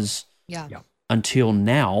was until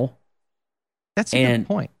now. That's a good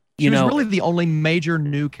point. She was really the only major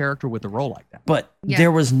new character with a role like that. But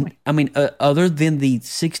there was, I mean, other than the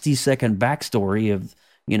 60-second backstory of,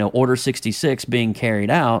 Order 66 being carried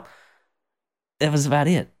out, that was about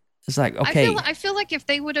it. It's like, okay. I feel like if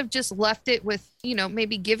they would have just left it with,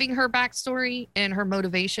 maybe giving her backstory and her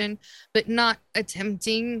motivation, but not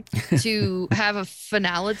attempting to have a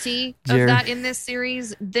finality of that in this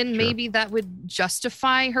series, then maybe that would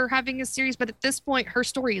justify her having a series. But at this point, her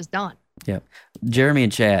story is done. Yeah. Jeremy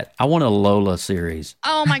and chat, I want a Lola series.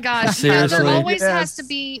 Oh my gosh. Seriously? There always has to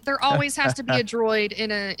be a droid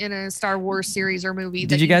in a Star Wars series or movie.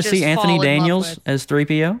 Did you guys see Anthony Daniels as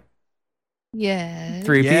 3PO? Yeah.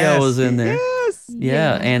 3PO was in there. Yes.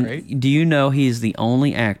 Yeah. And do you know he's the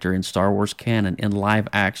only actor in Star Wars canon in live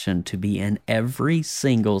action to be in every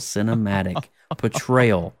single cinematic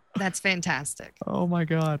portrayal That's fantastic. Oh my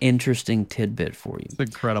God. Interesting tidbit for you. It's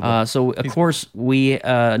incredible. So, of course, we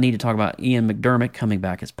need to talk about Ian McDermott coming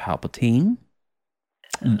back as Palpatine.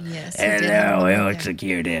 Yes. he did have a moment there.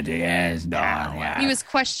 executed. Yes, He was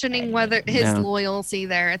questioning whether his Yeah. loyalty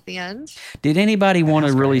there at the end. Did anybody want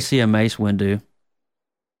to That's really great. see a Mace Windu?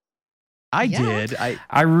 I Yeah. did.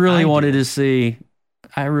 I really I wanted did. to see.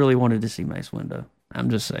 I really wanted to see Mace Windu. I'm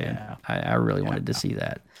just saying. Yeah. I really Yeah. wanted to see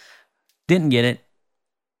that. Didn't get it,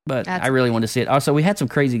 but That's I really okay. wanted to see it. Also, we had some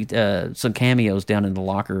crazy some cameos down in the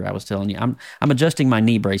locker. I was telling you, I'm adjusting my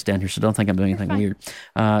knee brace down here, so don't think I'm doing anything fine. weird.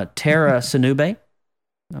 Tara Sinube,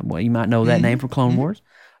 well, you might know that Mhm. name from Clone Mhm. Wars.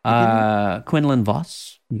 Quinlan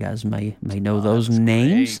Voss, you guys may know those that's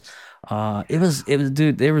names. great. It was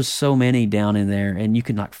dude, there was so many down in there, and you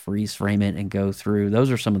can like freeze frame it and go through. Those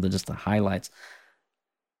are some of the highlights.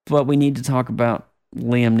 But we need to talk about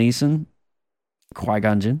Liam Neeson,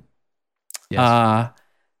 Qui-Gon Jinn. Yes.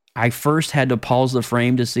 I first had to pause the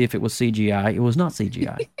frame to see if it was CGI. It was not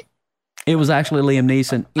CGI. It was actually Liam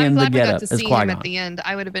Neeson I'm in the glad we got getup to as see him at Qui-Gon. the end.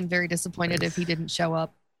 I would have been very disappointed if he didn't show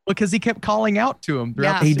up. Because he kept calling out to him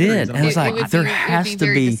throughout Yeah. the He series. did, and I was like, there has to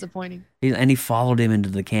very be. disappointing. And he followed him into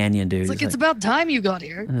the canyon, dude. It's like, He's it's about time you got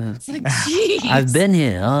here. like, It's like, jeez. I've been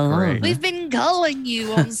here all along. Great. We've been calling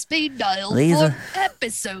you on speed dial These for are-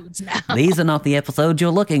 episodes now. These are not the episodes you're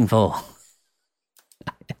looking for.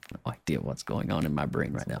 I have no idea what's going on in my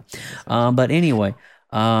brain right now. But anyway,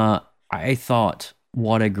 I thought,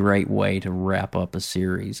 what a great way to wrap up a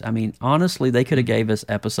series. I mean, honestly, they could have gave us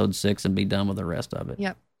episode 6 and be done with the rest of it.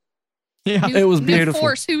 Yep. Yeah. New- it was New beautiful.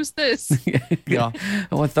 Force, who's this? Yeah.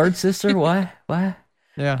 What, third sister? What?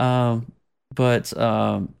 Yeah. But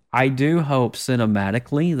I do hope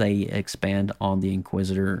cinematically they expand on the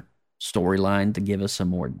Inquisitor storyline to give us some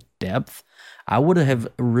more depth. I would have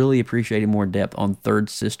really appreciated more depth on Third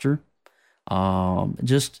Sister.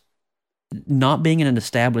 Just not being an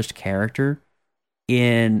established character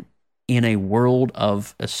in a world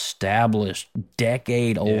of established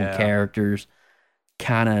decade-old Yeah. characters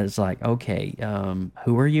kind of is like, okay,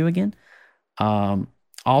 who are you again?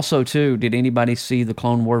 Also, too, did anybody see the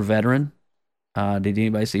Clone War veteran? Did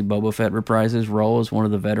anybody see Boba Fett reprise his role as one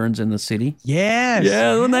of the veterans in the city? Yes.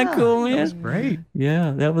 Yeah, wasn't that cool, That was man? great.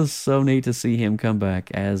 Yeah, that was so neat to see him come back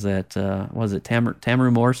as that, was it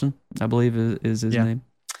Tamara Morrison, I believe is his Yeah. name.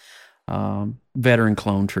 Veteran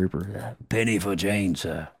clone trooper. Penny for Jane,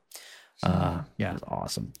 sir. Yeah. It was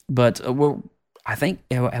awesome. But I think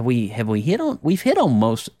we've hit on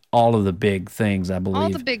most all of the big things, I believe. All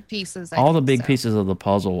the big pieces. I All the think big so. pieces of the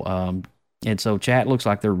puzzle. And so chat looks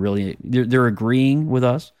like they're agreeing with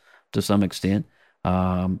us to some extent.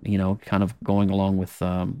 Kind of going along with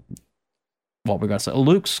what we got to say.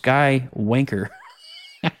 Luke Skywinker.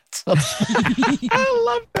 I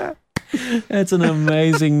love that. That's an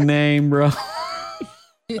amazing name, bro.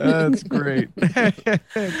 That's great. That's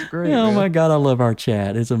great. Oh man. my God, I love our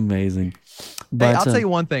chat. It's amazing. But Hey, I'll tell you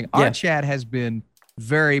one thing. Our yeah. chat has been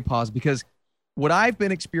very positive because what I've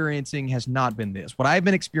been experiencing has not been this. What I've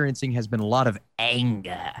been experiencing has been a lot of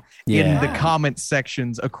anger in Yeah. the comment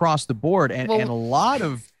sections across the board, and, Well- and a lot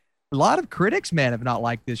of critics, man, have not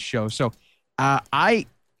liked this show. So I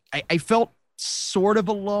felt sort of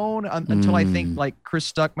alone until I think like Chris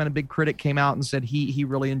Stuckman, a big critic, came out and said he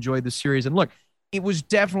really enjoyed the series. And look, it was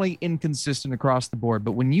definitely inconsistent across the board.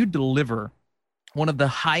 But when you deliver one of the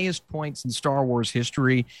highest points in Star Wars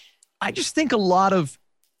history, I just think a lot of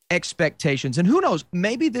expectations, and who knows,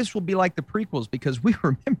 maybe this will be like the prequels, because we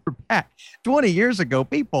remember back 20 years ago,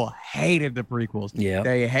 people hated the prequels. Yeah.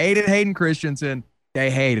 They hated Hayden Christensen.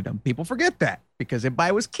 They hated him. People forget that because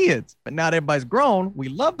everybody was kids, but now that everybody's grown. We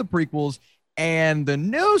love the prequels and the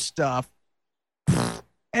new stuff.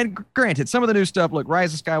 And granted, some of the new stuff, look,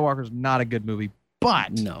 Rise of Skywalker is not a good movie,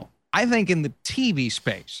 but No. I think in the TV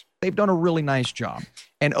space, they've done a really nice job.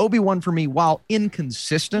 And Obi-Wan, for me, while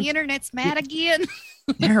inconsistent, The internet's mad again.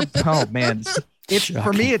 oh man, it's for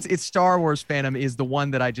Shocking. me, it's Star Wars fandom is the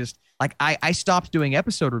one that I just like. I stopped doing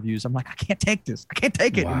episode reviews. I'm like, I can't take this. I can't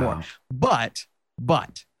take it anymore. But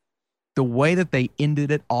the way that they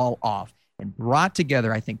ended it all off and brought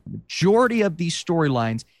together, I think, the majority of these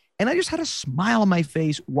storylines, and I just had a smile on my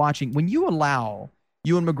face watching. When you allow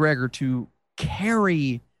Ewan McGregor to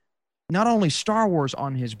carry not only Star Wars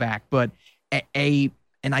on his back, but an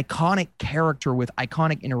iconic character with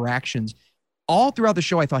iconic interactions all throughout the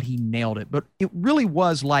show, I thought he nailed it. But it really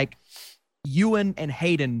was like Ewan and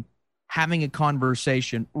Hayden having a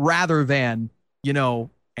conversation rather than, Anakin.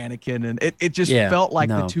 And it just Yeah, felt like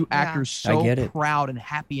no. the two actors I so get it. proud and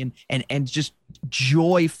happy and just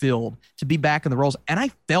joy filled to be back in the roles. And I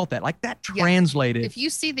felt that like that Yeah. translated. If you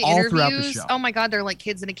see the all throughout the interviews, show. oh my God, they're like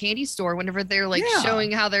kids in a candy store whenever they're like Yeah.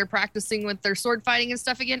 showing how they're practicing with their sword fighting and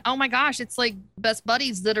stuff again. Oh my gosh, it's like best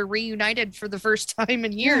buddies that are reunited for the first time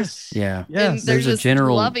in years. Yeah. Yes. And they're There's a just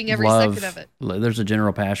general loving every love, second of it. There's a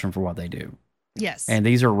general passion for what they do. Yes. And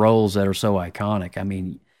these are roles that are so iconic. I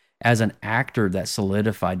mean, as an actor that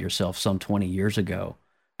solidified yourself some 20 years ago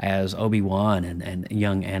as Obi-Wan and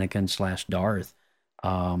young Anakin / Darth,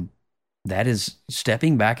 that is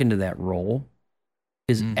stepping back into that role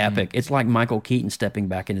is epic. It's like Michael Keaton stepping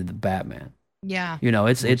back into the Batman. yeah. You know,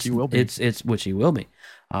 it's Which he will be. it's which he will be.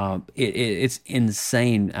 It's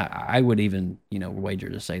insane. I would even wager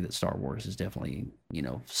to say that Star Wars is definitely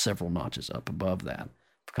several notches up above that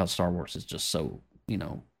because Star Wars is just so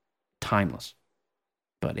timeless.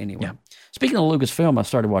 But anyway, Yeah. speaking of Lucasfilm, I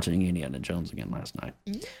started watching Indiana Jones again last night,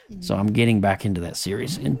 so I'm getting back into that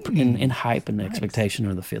series in hype and expectation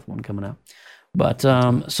of the 5th one coming out. But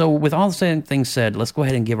so with all the things said, let's go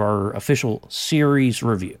ahead and give our official series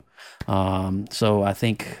review. So I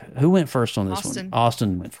think who went first on this Austin. one?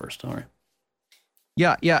 Austin went first. All right.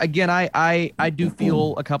 Yeah. Again, I do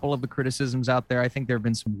feel a couple of the criticisms out there. I think there have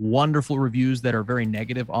been some wonderful reviews that are very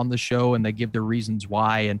negative on the show, and they give their reasons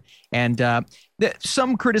why. And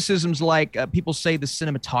some criticisms, like people say the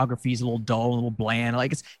cinematography is a little dull, a little bland.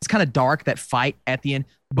 Like it's kind of dark, that fight at the end.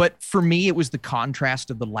 But for me, it was the contrast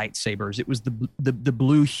of the lightsabers. It was the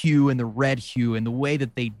blue hue and the red hue, and the way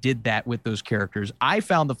that they did that with those characters. I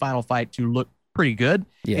found the final fight to look pretty good,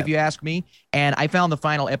 if you ask me. And I found the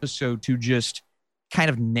final episode to just kind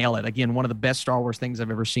of nail it. Again, one of the best Star Wars things I've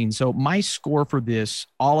ever seen. So my score for this,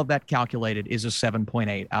 all of that calculated, is a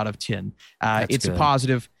 7.8 out of 10. It's good. a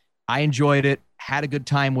positive. I enjoyed it, had a good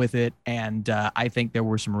time with it, and I think there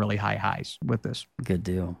were some really high highs with this. Good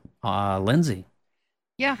deal. Lindsay.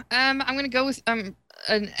 Yeah. I'm going to go with an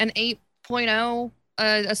 8.0,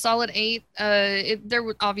 a solid 8.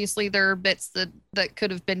 Obviously there are bits that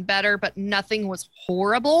could have been better, but nothing was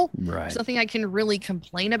horrible. Right. There's nothing I can really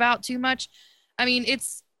complain about too much. I mean,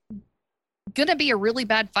 it's going to be a really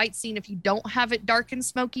bad fight scene if you don't have it dark and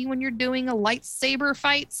smoky when you're doing a lightsaber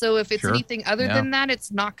fight. So if it's Sure. anything other Yeah. than that,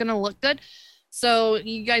 it's not going to look good. So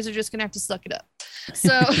you guys are just going to have to suck it up.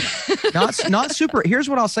 So not super. Here's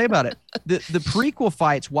what I'll say about it. The prequel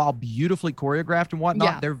fights, while beautifully choreographed and whatnot,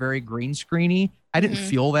 Yeah. they're very green screeny. I didn't Mhm.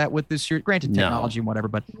 feel that with this series. Granted, No. technology and whatever,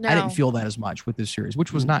 but I No. didn't feel that as much with this series,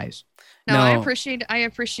 which was nice. No, I No. appreciate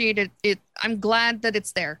it. I'm glad that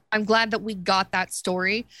it's there. I'm glad that we got that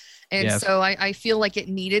story. And Yes. so I feel like it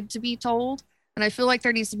needed to be told. And I feel like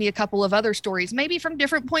there needs to be a couple of other stories, maybe from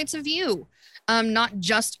different points of view. Not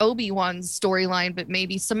just Obi-Wan's storyline, but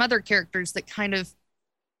maybe some other characters that kind of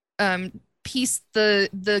piece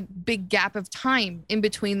the big gap of time in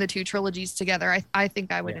between the two trilogies together. I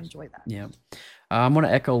think I would enjoy that. Yeah. I'm going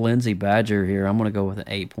to echo Lindsay Badger here. I'm going to go with an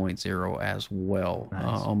 8.0 as well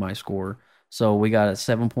on my score. So we got a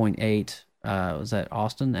 7.8. Was that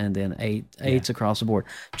Austin? And then 8s across the board.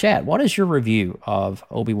 Chad, what is your review of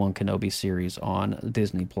Obi-Wan Kenobi series on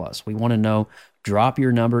Disney Plus? We want to know. Drop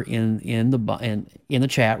your number in the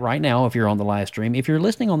chat right now if you're on the live stream. If you're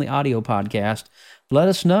listening on the audio podcast, let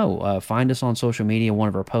us know. Find us on social media, one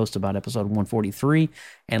of our posts about episode 143,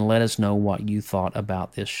 and let us know what you thought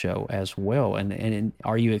about this show as well. And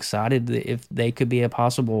are you excited if they could be a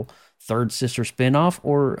possible third sister spinoff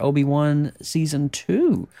or Obi-Wan season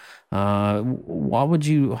 2? How would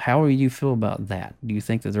you feel about that? Do you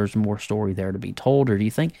think that there's more story there to be told, or do you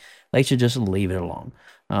think they should just leave it alone?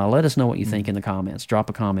 Let us know what you think in the comments. Drop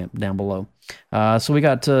a comment down below. So we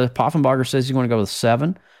got Poffenbarger says he's going to go with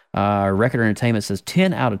 7. Record Entertainment says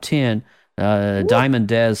 10 out of 10. Diamond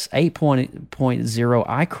Des 8.0.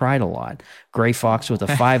 I cried a lot. Gray Fox with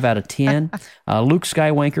a 5 out of 10. Luke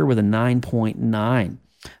Skywalker with a 9.9.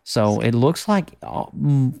 So it looks like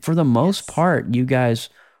for the most part, you guys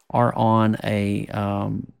are on the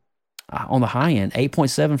high end.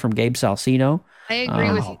 8.7 from Gabe Salcino. I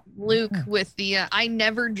agree with Luke with the I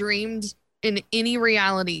never dreamed in any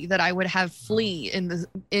reality that I would have Flea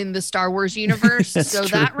in the Star Wars universe. So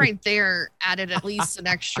true. that right there added at least an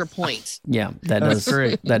extra point. Yeah, that's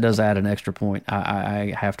great. That does add an extra point.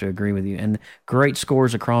 I have to agree with you. And great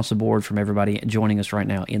scores across the board from everybody joining us right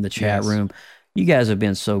now in the chat room. You guys have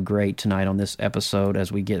been so great tonight on this episode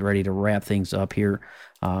as we get ready to wrap things up here.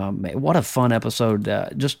 What a fun episode.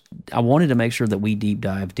 I wanted to make sure that we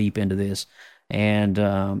dive deep into this. And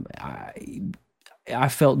I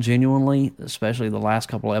felt genuinely, especially the last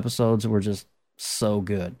couple of episodes, were just so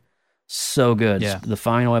good. So good. Yeah. The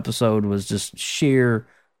final episode was just sheer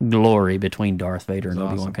glory between Darth Vader and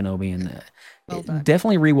That's Obi-Wan Kenobi, and Well done.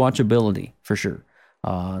 definitely rewatchability for sure.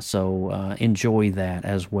 So enjoy that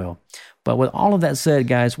as well. But with all of that said,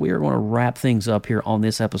 guys, we are going to wrap things up here on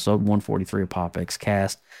this episode 143 of PopX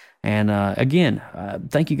Cast. And again,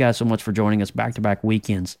 thank you guys so much for joining us back-to-back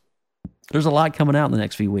weekends. There's a lot coming out in the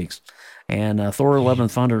next few weeks. And Thor 11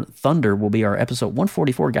 Thunder will be our episode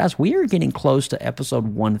 144. Guys, we are getting close to episode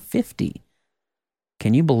 150.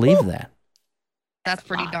 Can you believe that? That's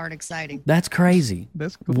pretty darn exciting. That's crazy.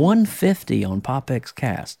 That's cool. 150 on PopX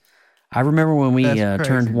Cast. I remember when we That's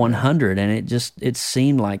turned crazy, 100, and it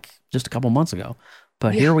seemed like just a couple months ago.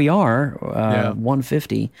 But here we are,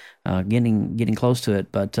 150, getting close to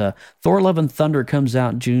it. But Thor: Love and Thunder comes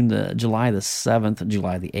out July the 7th,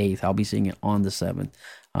 July the 8th. I'll be seeing it on the 7th.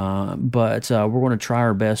 But we're going to try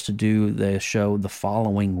our best to do the show the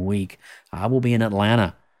following week. I will be in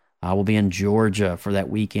Atlanta. I will be in Georgia for that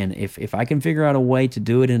weekend. If I can figure out a way to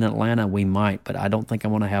do it in Atlanta, we might. But I don't think I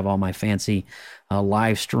want to have all my fancy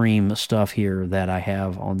live stream stuff here that I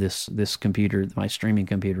have on this computer, my streaming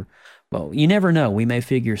computer. Well, you never know. We may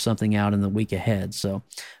figure something out in the week ahead. So,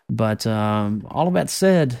 but all of that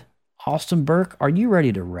said, Austin Burke, are you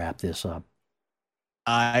ready to wrap this up?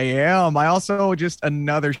 I am. I also just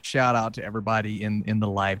another shout out to everybody in the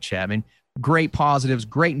live chat. I mean, great positives,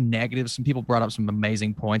 great negatives. Some people brought up some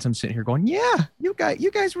amazing points. I'm sitting here going, yeah, you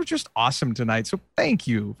guys were just awesome tonight. So thank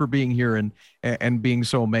you for being here and being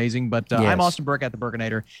so amazing. But Yes. I'm Austin Burke at the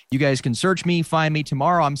Burkinator. You guys can search me, find me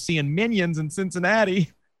tomorrow. I'm seeing Minions in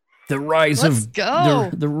Cincinnati. The rise Let's of go.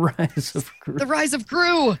 The rise of Gru. The Rise of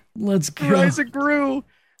Gru. Let's go. Rise of Gru.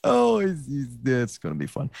 Oh, it's going to be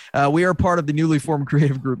fun. We are part of the newly formed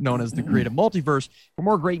creative group known as the Creative Multiverse. For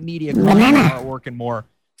more great media, content, artwork, and more,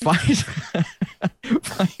 find us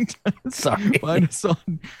on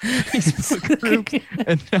Facebook group.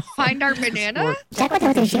 And now Find our banana?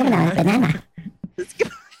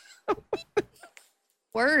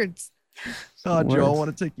 Words. Oh, Joe, I Words.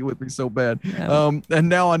 want to take you with me so bad. Yeah. And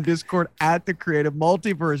now on Discord at the Creative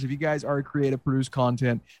Multiverse. If you guys are creative, produce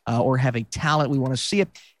content, or have a talent, we want to see it,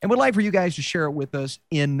 and would like for you guys to share it with us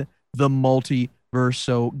in the multiverse.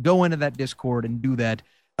 So go into that Discord and do that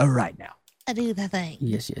right now. I do the thing.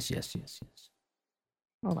 Yes.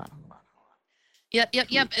 Hold on. Yep.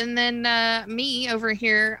 And then me over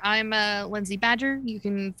here, I'm Lindsay Badger. You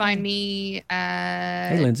can find me at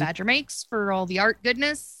Hey, Lindsay. Badger Makes for all the art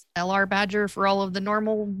goodness, LR Badger for all of the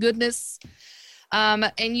normal goodness.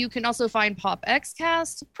 And you can also find PopX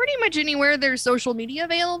Cast pretty much anywhere there's social media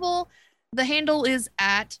available. The handle is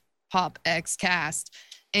at PopX Cast.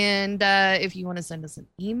 And if you want to send us an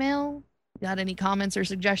email, got any comments or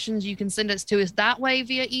suggestions, you can send us to us that way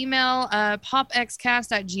via email,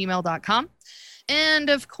 popxcast@gmail.com. And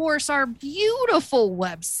of course, our beautiful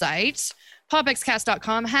website,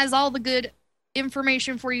 popxcast.com, has all the good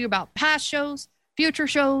information for you about past shows, future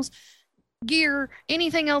shows, gear,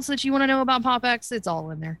 anything else that you want to know about PopX. It's all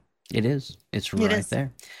in there. It is. It's It right is.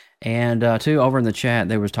 there. And too, over in the chat,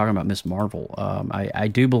 they was talking about Miss Marvel. I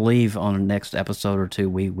do believe on the next episode or two,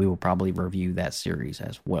 we will probably review that series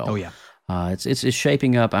as well. Oh, yeah. It's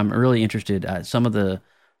shaping up. I'm really interested. Some of the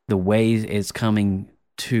ways it's coming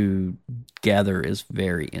together is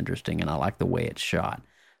very interesting, and I like the way it's shot.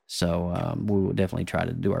 So we will definitely try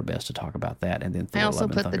to do our best to talk about that. And then I Thor: also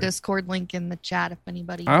Love and put the Thunder. Discord link in the chat if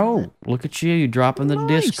anybody. Oh, has it. look at you dropping the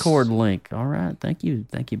Nice. Discord link. All right. Thank you,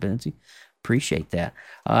 Betsy. Appreciate that.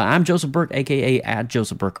 I'm Joseph Burke, a.k.a. at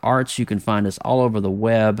Joseph Burke Arts. You can find us all over the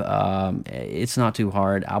web. It's not too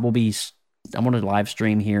hard. I'm going to live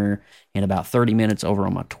stream here in about 30 minutes over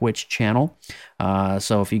on my Twitch channel.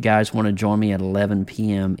 So if you guys want to join me at 11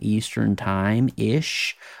 p.m. Eastern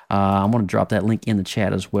time-ish, I'm going to drop that link in the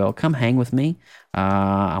chat as well. Come hang with me.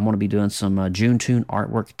 I'm going to be doing some June Tune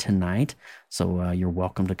artwork tonight. So you're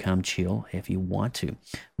welcome to come chill if you want to.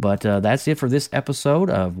 But that's it for this episode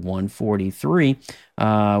of 143.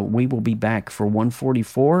 We will be back for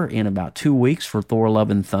 144 in about 2 weeks for Thor: Love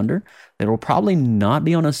and Thunder. It will probably not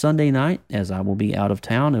be on a Sunday night, as I will be out of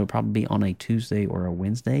town. It will probably be on a Tuesday or a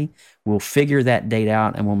Wednesday. We'll figure that date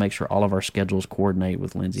out, and we'll make sure all of our schedules coordinate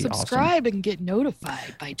with Lindsay. Subscribe and get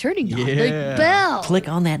notified by turning on Yeah. the bell. Click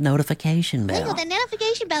on that notification Click bell. on the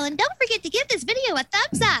notification bell and don't forget to give this video a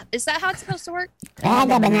thumbs up. Is that how it's supposed to work?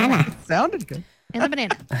 Sounded good. And the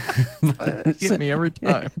banana. Get me every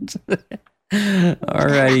time. All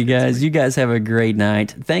righty, guys. You guys have a great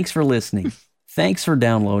night. Thanks for listening. Thanks for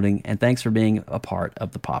downloading, and thanks for being a part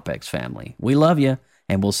of the PopX family. We love you,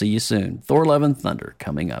 and we'll see you soon. Thor: Love and Thunder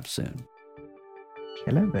coming up soon.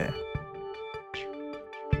 Hello there.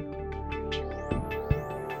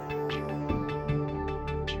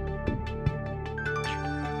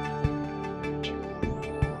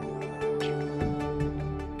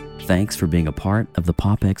 Thanks for being a part of the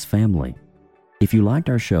PopX family. If you liked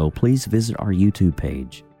our show, please visit our YouTube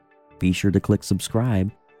page. Be sure to click subscribe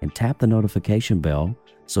and tap the notification bell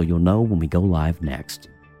so you'll know when we go live next.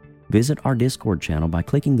 Visit our Discord channel by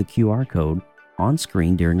clicking the QR code on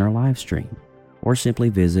screen during our live stream, or simply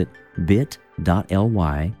visit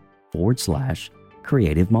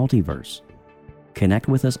bit.ly/Creative Multiverse. Connect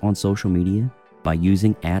with us on social media by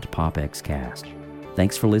using @PopXCast.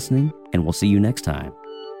 Thanks for listening, and we'll see you next time.